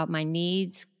about my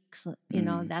needs,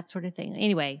 that sort of thing.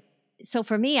 Anyway, so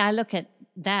for me, I look at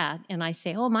that and I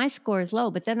say, oh, my score is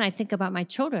low. But then I think about my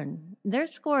children. Their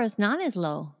score is not as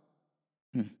low.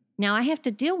 Now I have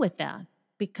to deal with that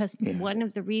because one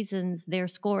of the reasons their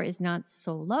score is not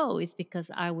so low is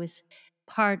because I was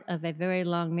part of a very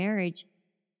long marriage,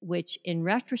 which in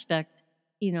retrospect,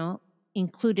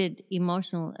 included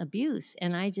emotional abuse.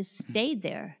 And I just stayed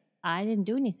there. I didn't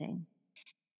do anything.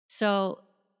 So,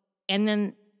 and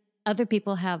then other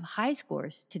people have high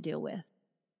scores to deal with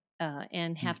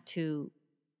and have to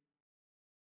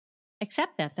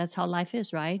accept that. That's how life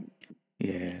is, right?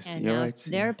 Yes, And you're right. it's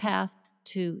their path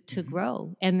to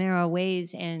grow. And there are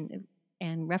ways and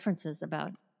references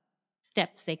about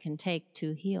steps they can take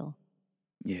to heal.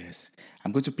 Yes.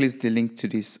 I'm going to place the link to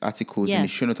these articles in the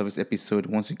show notes of this episode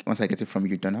once I get it from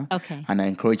you, Donna. Okay. And I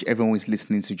encourage everyone who is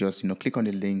listening to just, click on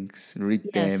the links, read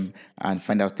them, and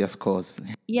find out their scores.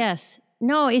 Yes.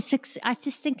 No, I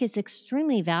just think it's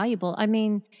extremely valuable. I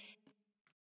mean,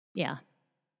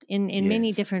 in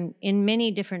many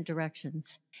different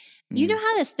directions. You know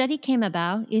how the study came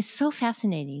about? It's so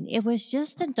fascinating. It was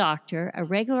just a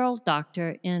regular old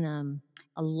doctor in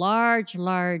a large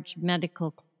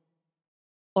medical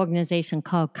organization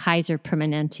called Kaiser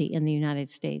Permanente in the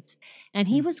United States. And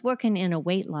he was working in a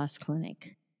weight loss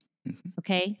clinic.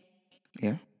 Okay?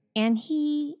 Yeah. And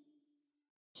he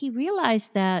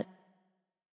realized that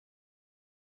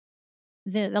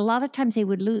a lot of times they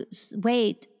would lose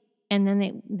weight and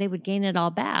then they would gain it all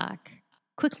back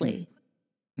quickly.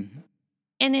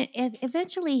 And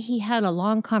eventually he had a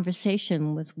long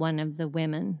conversation with one of the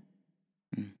women.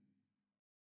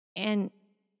 And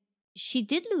she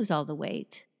did lose all the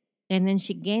weight. And then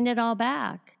she gained it all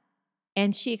back.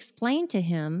 And she explained to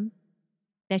him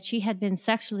that she had been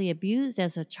sexually abused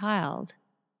as a child.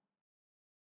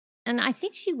 And I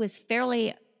think she was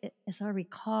fairly, as I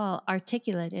recall,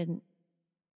 articulate and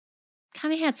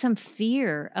kind of had some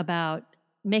fear about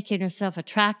making herself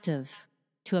attractive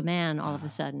to a man all of a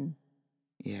sudden.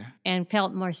 Yeah. And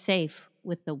felt more safe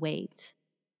with the weight.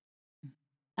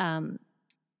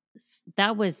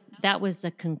 That was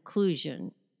the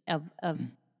conclusion of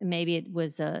maybe it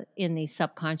was in the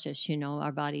subconscious,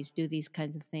 our bodies do these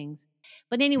kinds of things.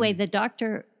 But anyway, the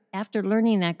doctor, after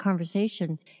learning that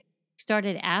conversation,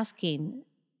 started asking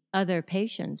other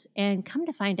patients, and come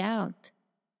to find out,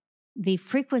 the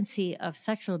frequency of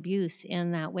sexual abuse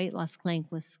in that weight loss clinic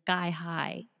was sky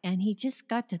high. And he just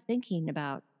got to thinking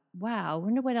about, wow, I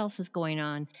wonder what else is going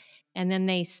on. And then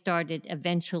they started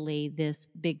eventually this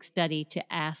big study to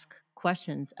ask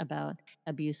questions about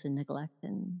abuse and neglect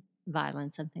and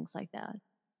violence and things like that.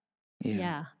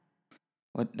 Yeah.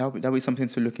 Well, that'll be something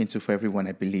to look into for everyone,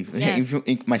 I believe, Yes.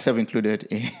 myself included.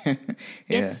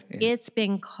 It's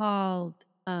been called,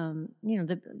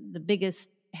 the biggest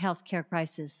healthcare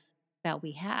crisis that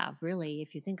we have, really,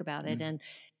 if you think about it. And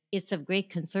it's of great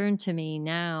concern to me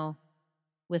now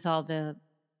with all the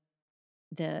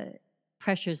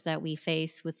pressures that we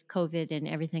face with COVID and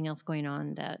everything else going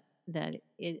on, that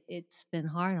it's been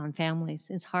hard on families.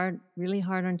 It's really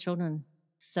hard on children.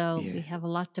 So we Yeah. have a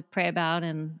lot to pray about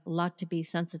and a lot to be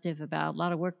sensitive about, a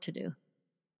lot of work to do.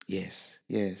 Yes,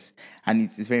 yes. And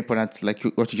it's very important, like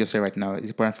what you just said right now, it's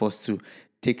important for us to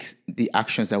take the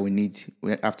actions that we need.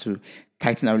 We have to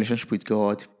tighten our relationship with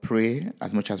God, pray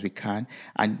as much as we can.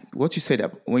 And what you said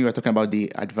when you were talking about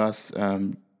the adverse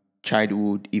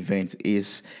childhood event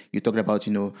is you talking about,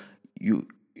 you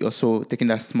also taking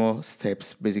that small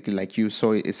steps, basically, like you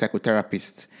saw a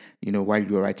psychotherapist, while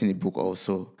you were writing the book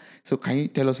also. So can you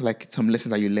tell us like some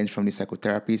lessons that you learned from the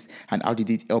psychotherapist, and how did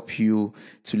it help you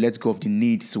to let go of the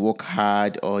need to work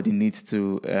hard, or the need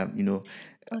to,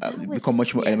 Oh, that become was,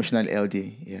 much more yeah, emotionally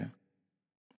healthy? Yeah.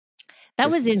 that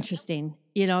Yes, was please. interesting,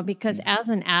 because as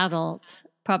an adult,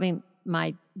 probably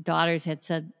my daughters had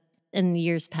said in the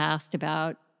years past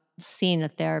about seeing a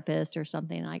therapist or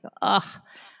something. I go, ugh,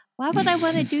 why would I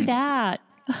want to do that?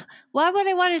 Why would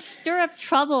I want to stir up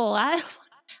trouble? I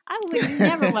would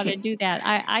never want to do that.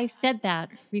 I said that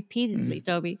repeatedly,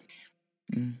 Toby.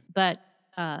 But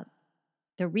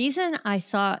the reason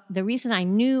I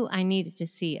knew I needed to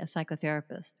see a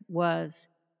psychotherapist was,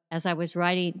 as I was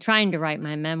trying to write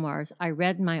my memoirs, I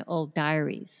read my old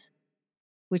diaries,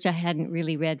 which I hadn't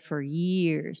really read for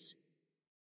years.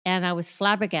 And I was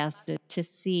flabbergasted to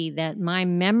see that my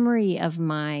memory of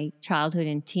my childhood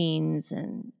and teens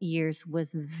and years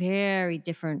was very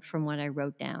different from what I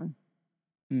wrote down.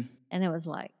 Mm. And it was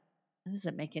like, that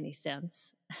doesn't make any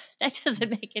sense. That doesn't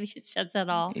make any sense at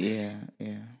all. Yeah,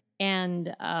 yeah.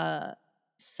 And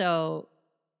so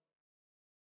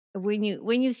when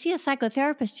you see a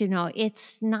psychotherapist,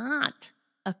 it's not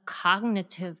a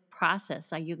cognitive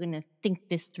process. Are you going to think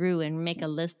this through and make a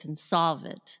list and solve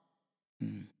it?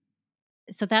 Mm.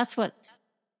 So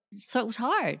so it was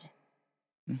hard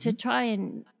to try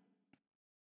and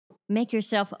make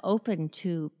yourself open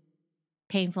to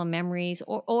painful memories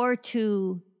or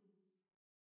to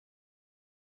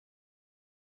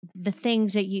the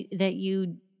things that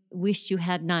you wished you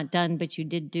had not done, but you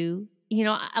did do.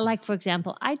 Like, for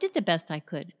example, I did the best I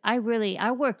could. I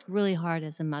worked really hard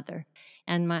as a mother,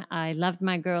 and I loved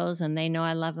my girls, and they know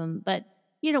I love them. But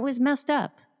it was messed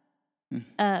up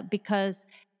because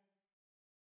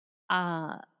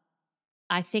I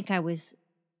think it was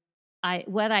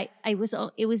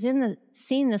in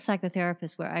seeing the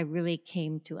psychotherapist where I really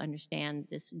came to understand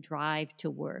this drive to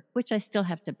work, which I still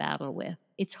have to battle with.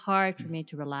 It's hard for me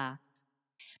to relax.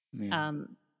 Yeah.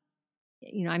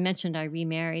 I mentioned I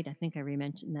remarried. I think I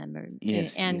mentioned that.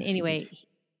 Yes, And yes, you did. anyway,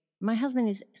 my husband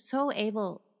is so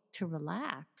able to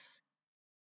relax.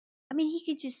 I mean, he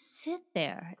could just sit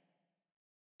there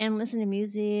and listen to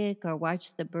music or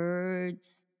watch the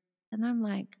birds. And I'm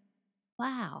like,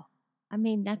 wow. I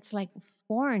mean, that's like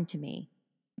foreign to me.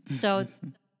 So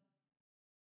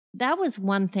that was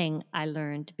one thing I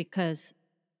learned, because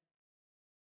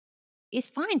it's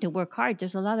fine to work hard.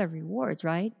 There's a lot of rewards,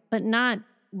 right? But not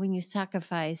when you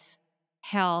sacrifice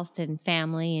health and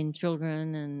family and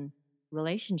children and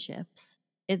relationships.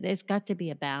 It's got to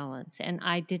be a balance. And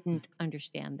I didn't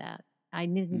understand that. I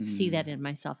didn't see that in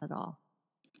myself at all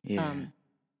Yeah,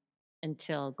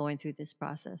 until going through this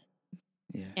process.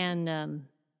 yeah. And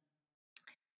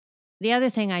the other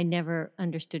thing I never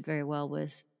understood very well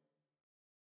was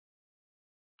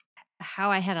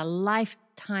how I had a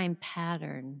lifetime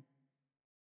pattern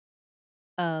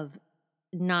of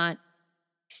not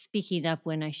speaking up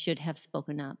when I should have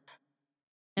spoken up.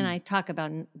 And I talk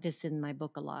about this in my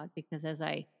book a lot, because as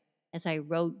I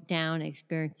wrote down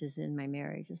experiences in my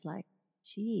marriage, it's like,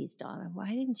 geez, Donna,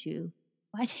 why did you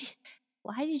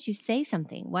say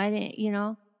something? Why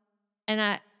didn't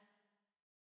And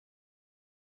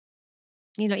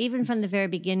even from the very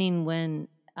beginning, when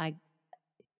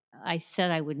I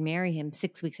said I would marry him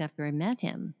 6 weeks after I met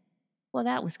him, well,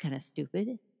 that was kind of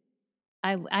stupid.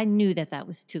 I knew that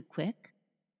was too quick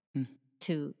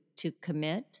to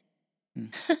commit.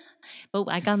 But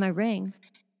I got my ring.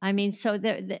 I mean, so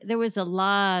there was a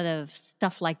lot of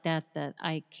stuff like that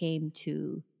I came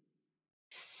to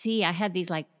see. I had these,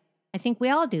 like, I think we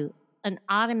all do, an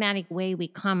automatic way we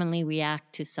commonly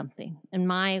react to something. And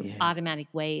my Yeah.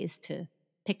 automatic way is to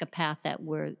pick a path that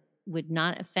would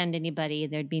not offend anybody.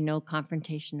 There'd be no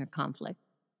confrontation or conflict.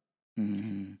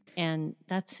 Mm-hmm. And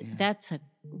that's a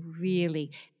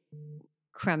really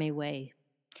crummy way.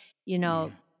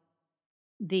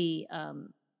 The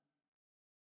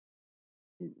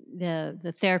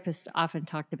the therapist often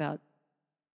talked about,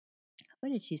 what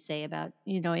did she say about,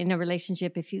 in a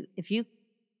relationship, if you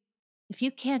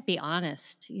can't be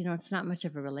honest, it's not much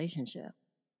of a relationship,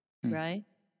 right?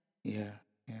 Yeah,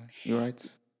 yeah. You're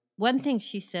right. One thing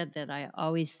she said that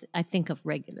I think of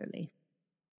regularly,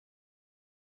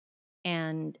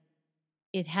 and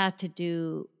it had to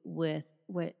do with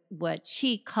what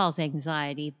she calls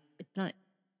anxiety. It's not,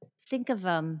 think of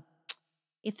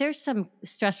if there's some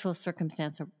stressful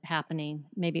circumstance happening,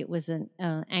 maybe it was an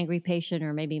angry patient,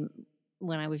 or maybe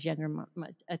when I was younger,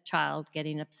 a child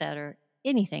getting upset or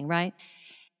anything, right?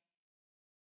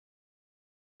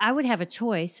 I would have a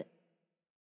choice.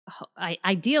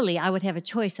 Ideally, I would have a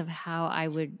choice of how I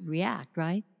would react,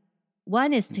 right?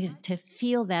 One is to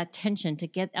feel that tension, to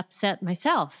get upset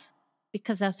myself,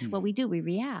 because that's what we do. We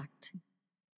react.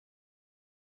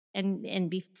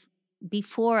 And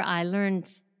before I learned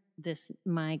this,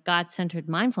 my God-centered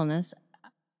mindfulness,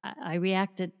 I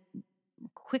reacted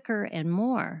quicker and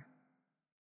more.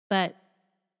 But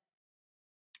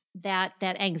that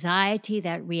anxiety,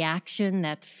 that reaction,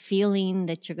 that feeling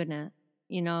that you're gonna,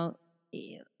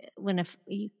 when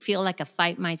you feel like a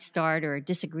fight might start or a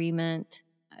disagreement,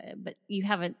 but you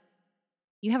haven't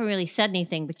really said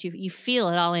anything, but you feel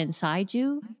it all inside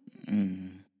you.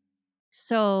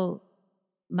 So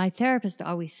my therapist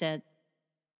always said,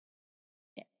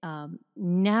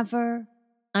 never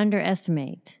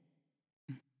underestimate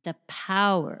the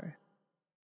power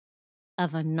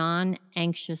of a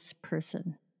non-anxious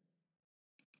person,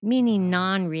 meaning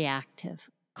non-reactive,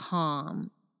 calm.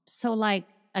 So like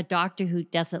a doctor who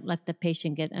doesn't let the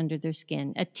patient get under their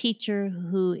skin, a teacher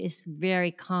who is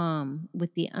very calm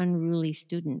with the unruly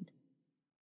student.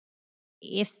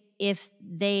 If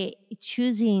they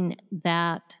choosing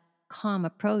that calm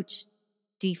approach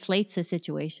deflates the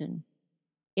situation.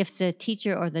 If the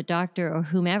teacher or the doctor or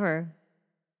whomever,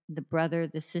 the brother,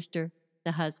 the sister,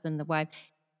 the husband, the wife,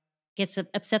 gets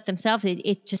upset themselves,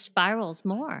 it just spirals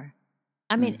more.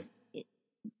 I mean,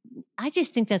 I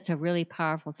just think that's a really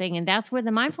powerful thing. And that's where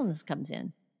the mindfulness comes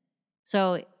in.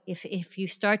 So if you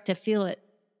start to feel it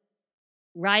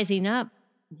rising up,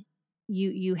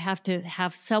 you have to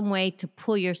have some way to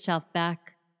pull yourself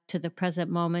back to the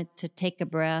present moment, to take a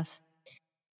breath.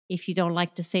 If you don't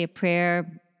like to say a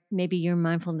prayer, maybe your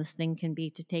mindfulness thing can be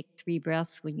to take 3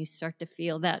 breaths when you start to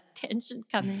feel that tension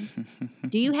coming.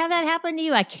 Do you have that happen to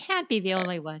you? I can't be the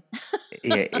only one.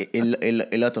 Yeah,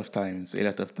 a lot of times.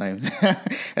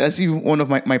 That's even one of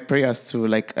my prayers too.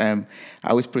 Like, I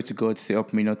always pray to God to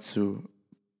help me not to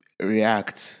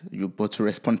react, but to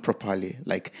respond properly.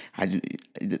 Like,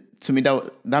 to me,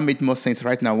 that made more sense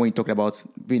right now when you talked about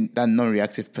being that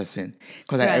non-reactive person.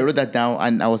 Because I Right. wrote that down,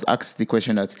 and I was asked the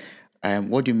question that,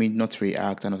 what do you mean not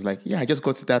react? And I was like, yeah, I just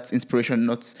got that inspiration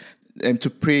not to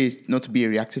pray, not to be a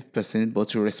reactive person, but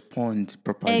to respond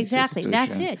properly to a Exactly.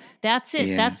 That's situation. it. That's it.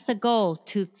 Yeah. That's the goal,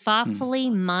 to thoughtfully,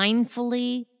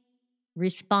 mindfully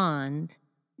respond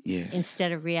Yes.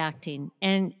 instead of reacting.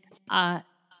 And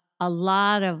a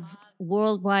lot of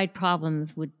worldwide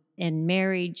problems and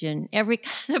marriage and every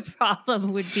kind of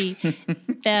problem would be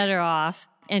better off.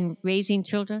 And raising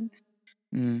children.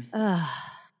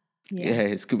 Yeah,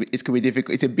 it could be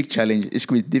difficult. It's a big challenge. It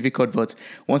could be difficult, but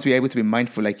once we're able to be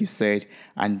mindful, like you said,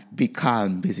 and be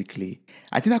calm, basically,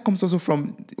 I think that comes also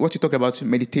from what you talked about,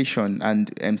 meditation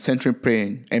and centering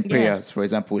praying and prayers. Yes. For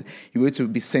example, you're able to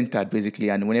be centered, basically,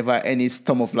 and whenever any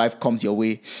storm of life comes your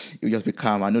way, you just be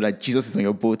calm and know that Jesus is on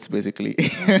your boat, basically.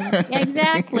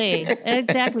 Exactly.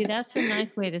 That's a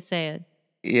nice way to say it.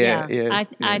 Yeah. Yes.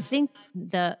 I Yes. think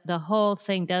the whole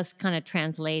thing does kind of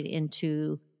translate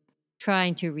into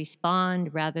trying to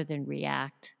respond rather than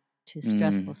react to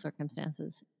stressful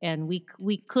circumstances. And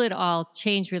we could all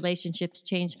change relationships,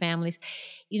 change families.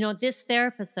 This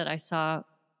therapist that I saw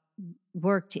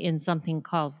worked in something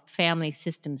called family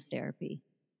systems therapy.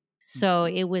 So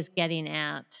it was getting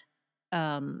at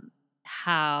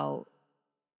how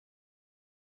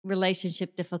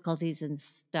relationship difficulties and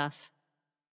stuff,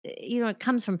 it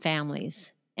comes from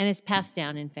families, and it's passed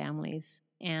down in families.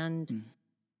 And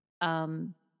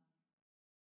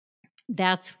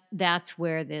that's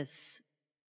where this,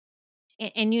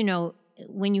 and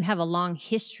when you have a long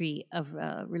history of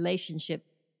relationship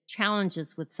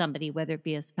challenges with somebody, whether it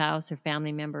be a spouse or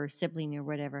family member or sibling or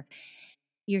whatever,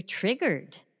 you're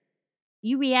triggered.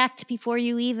 You react before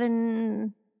you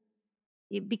even,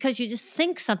 because you just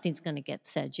think something's going to get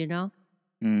said,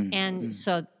 and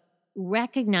so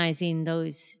recognizing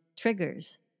those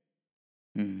triggers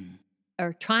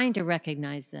or trying to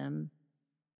recognize them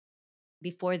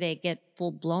before they get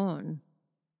full blown.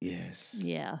 Yes.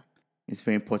 Yeah. It's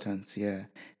very important. Yeah.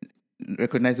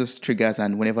 Recognize those triggers,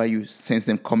 and whenever you sense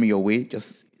them coming your way,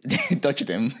 just touch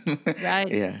them. Right.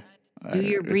 Yeah. Do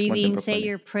your Respond them breathing, say properly.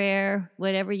 your prayer,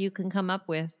 whatever you can come up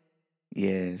with.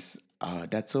 Yes.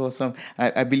 That's awesome.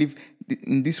 I believe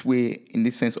in this way, in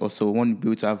this sense, also one will be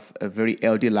able to have a very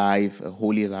healthy life, a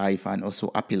holy life, and also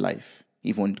happy life.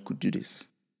 If one could do this.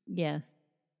 Yes.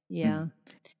 Yeah.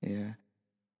 Yeah.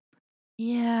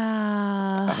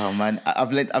 Yeah. Oh man,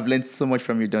 I've learned so much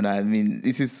from you, Donna. I mean,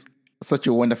 this is such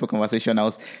a wonderful conversation. I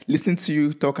was listening to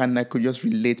you talk, and I could just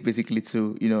relate basically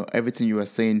to everything you were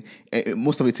saying.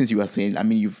 Most of the things you were saying. I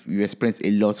mean, you experienced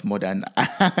a lot more than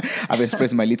I've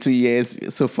experienced in my little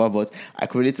years so far, but I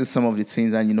could relate to some of the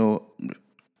things, and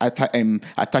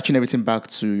attaching everything back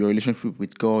to your relationship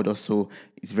with God also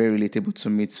is very relatable to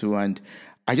me too. And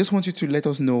I just want you to let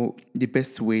us know the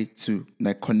best way to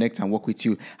connect and work with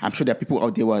you. I'm sure there are people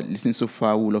out there who are listening so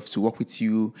far who would love to work with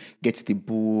you, get the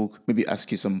book, maybe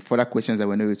ask you some further questions that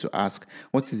we're not able to ask.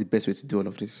 What is the best way to do all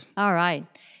of this? All right.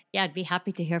 Yeah, I'd be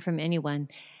happy to hear from anyone.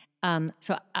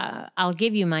 So I'll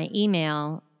give you my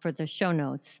email for the show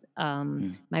notes.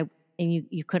 And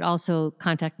you could also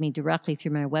contact me directly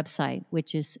through my website,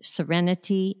 which is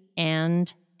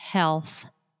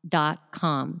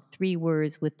serenityandhealth.com. 3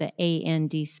 words with the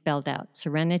AND spelled out,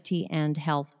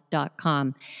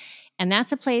 serenityandhealth.com. And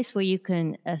that's a place where you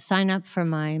can sign up for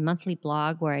my monthly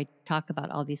blog where I talk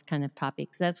about all these kind of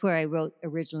topics. That's where I wrote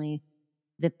originally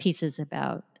the pieces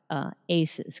about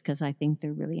ACEs because I think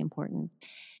they're really important.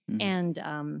 And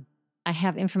I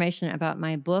have information about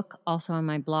my book also on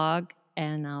my blog,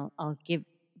 and I'll give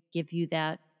you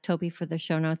that, Toby, for the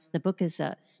show notes. The book is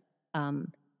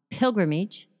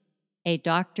Pilgrimage, a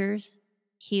Doctor's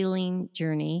Healing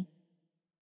Journey.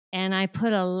 And I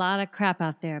put a lot of crap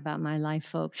out there about my life,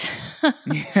 folks.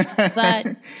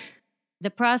 But the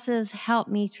process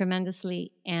helped me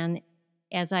tremendously. And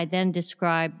as I then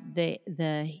described the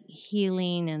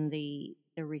healing and the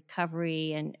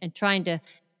recovery and trying to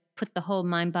put the whole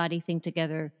mind body thing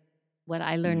together, what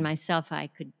I learned myself, I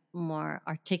could more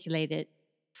articulate it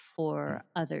for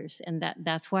others. And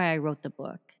that's why I wrote the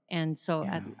book. And so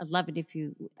I'd love it if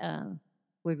you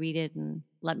would read it and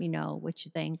let me know what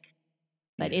you think.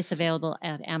 But it's available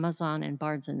at Amazon and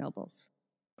Barnes and Nobles.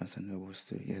 Barnes and Nobles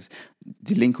too, yes.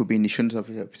 The link will be in the show notes of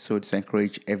the episode, so I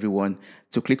encourage everyone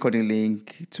to click on the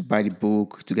link to buy the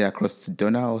book, to get across to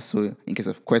Donna. Also, in case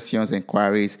of questions,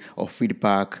 inquiries, or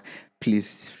feedback,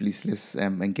 please let's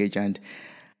engage. And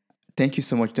thank you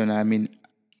so much, Donna. I mean,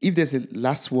 if there's a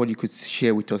last word you could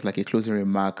share with us, like a closing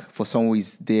remark for someone who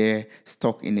is there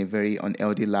stuck in a very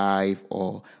unhealthy life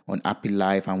or unhappy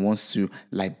life and wants to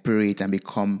liberate and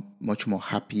become much more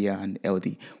happier and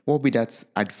healthy, what would be that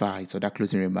advice or that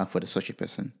closing remark for such a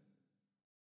person?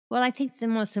 Well, I think the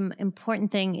most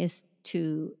important thing is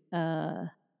to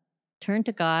turn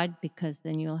to God, because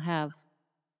then you'll have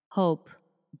hope.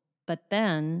 But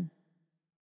then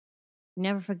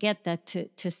never forget that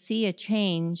to see a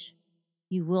change,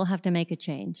 you will have to make a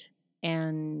change.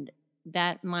 And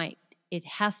it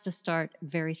has to start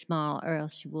very small, or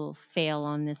else you will fail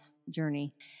on this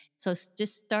journey. So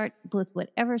just start with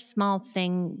whatever small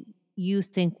thing you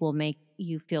think will make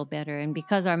you feel better. And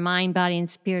because our mind, body, and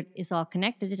spirit is all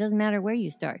connected, it doesn't matter where you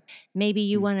start. Maybe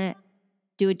you want to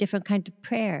do a different kind of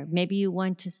prayer. Maybe you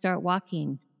want to start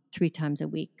walking 3 times a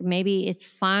week. Maybe it's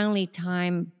finally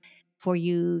time for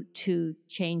you to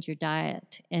change your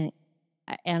diet. And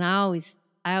I always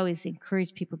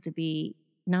encourage people to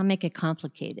not make it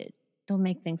complicated. Don't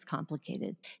make things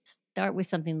complicated. Start with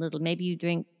something little. Maybe you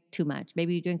drink too much.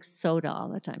 Maybe you drink soda all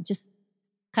the time. Just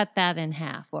cut that in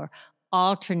half, or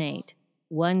alternate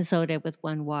 1 soda with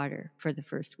 1 water for the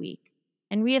first week,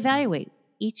 and reevaluate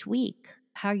each week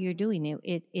how you're doing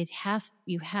it.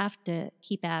 You have to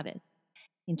keep at it.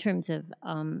 In terms of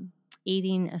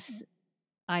eating,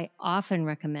 I often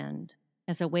recommend,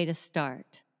 as a way to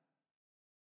start,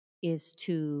 is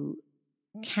to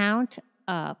count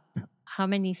up how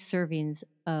many servings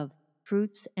of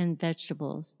fruits and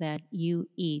vegetables that you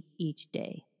eat each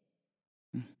day.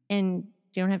 And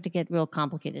you don't have to get real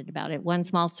complicated about it. 1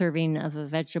 small serving of a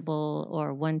vegetable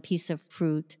or 1 piece of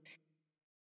fruit.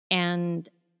 And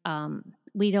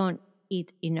we don't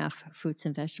eat enough fruits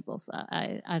and vegetables.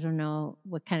 I don't know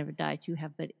what kind of a diet you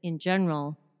have, but in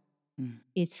general,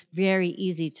 it's very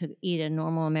easy to eat a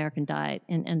normal American diet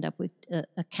and end up with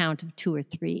a count of 2 or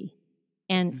 3.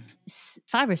 And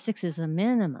 5 or 6 is a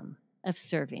minimum of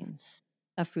servings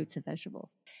of fruits and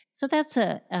vegetables. So that's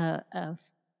a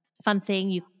fun thing.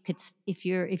 You could, if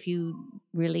you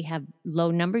really have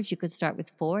low numbers, you could start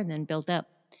with 4 and then build up.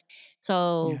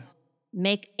 So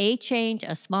make a change,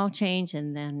 a small change,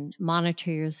 and then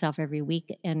monitor yourself every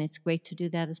week. And it's great to do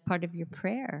that as part of your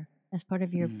prayer. As part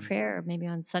of your prayer, maybe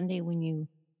on Sunday when you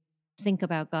think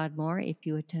about God more, if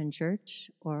you attend church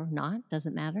or not,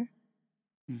 doesn't matter.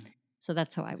 So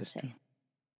that's how I would say.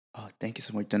 Oh, thank you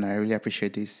so much, Donna. I really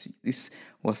appreciate this. This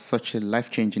was such a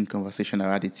life-changing conversation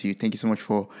I had with you. Thank you so much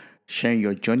for sharing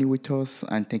your journey with us,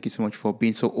 and thank you so much for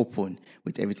being so open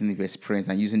with everything you've experienced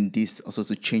and using this also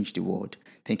to change the world.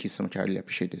 Thank you so much. I really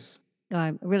appreciate this. Oh,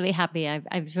 I'm really happy. I've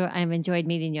enjoyed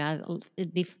meeting you.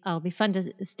 I'll be fun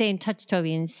to stay in touch,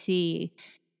 Toby, and see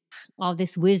all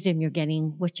this wisdom you're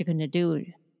getting. What you're going to do.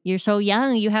 You're so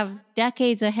young. You have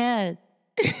decades ahead.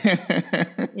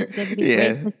 It's going to be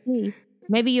Yeah. great to see.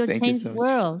 Maybe you'll Thank you change so the much.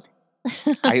 world.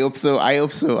 I hope so. I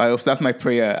hope so. I hope so. That's my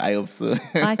prayer. I hope so.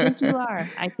 I think you are.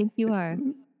 I think you are.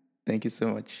 Thank you so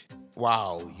much.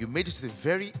 Wow, you made it to the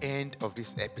very end of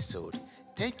this episode.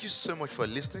 Thank you so much for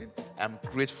listening. I'm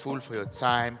grateful for your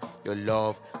time, your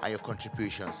love, and your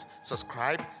contributions.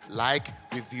 Subscribe, like,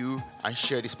 review, and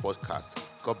share this podcast.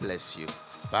 God bless you.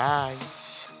 Bye.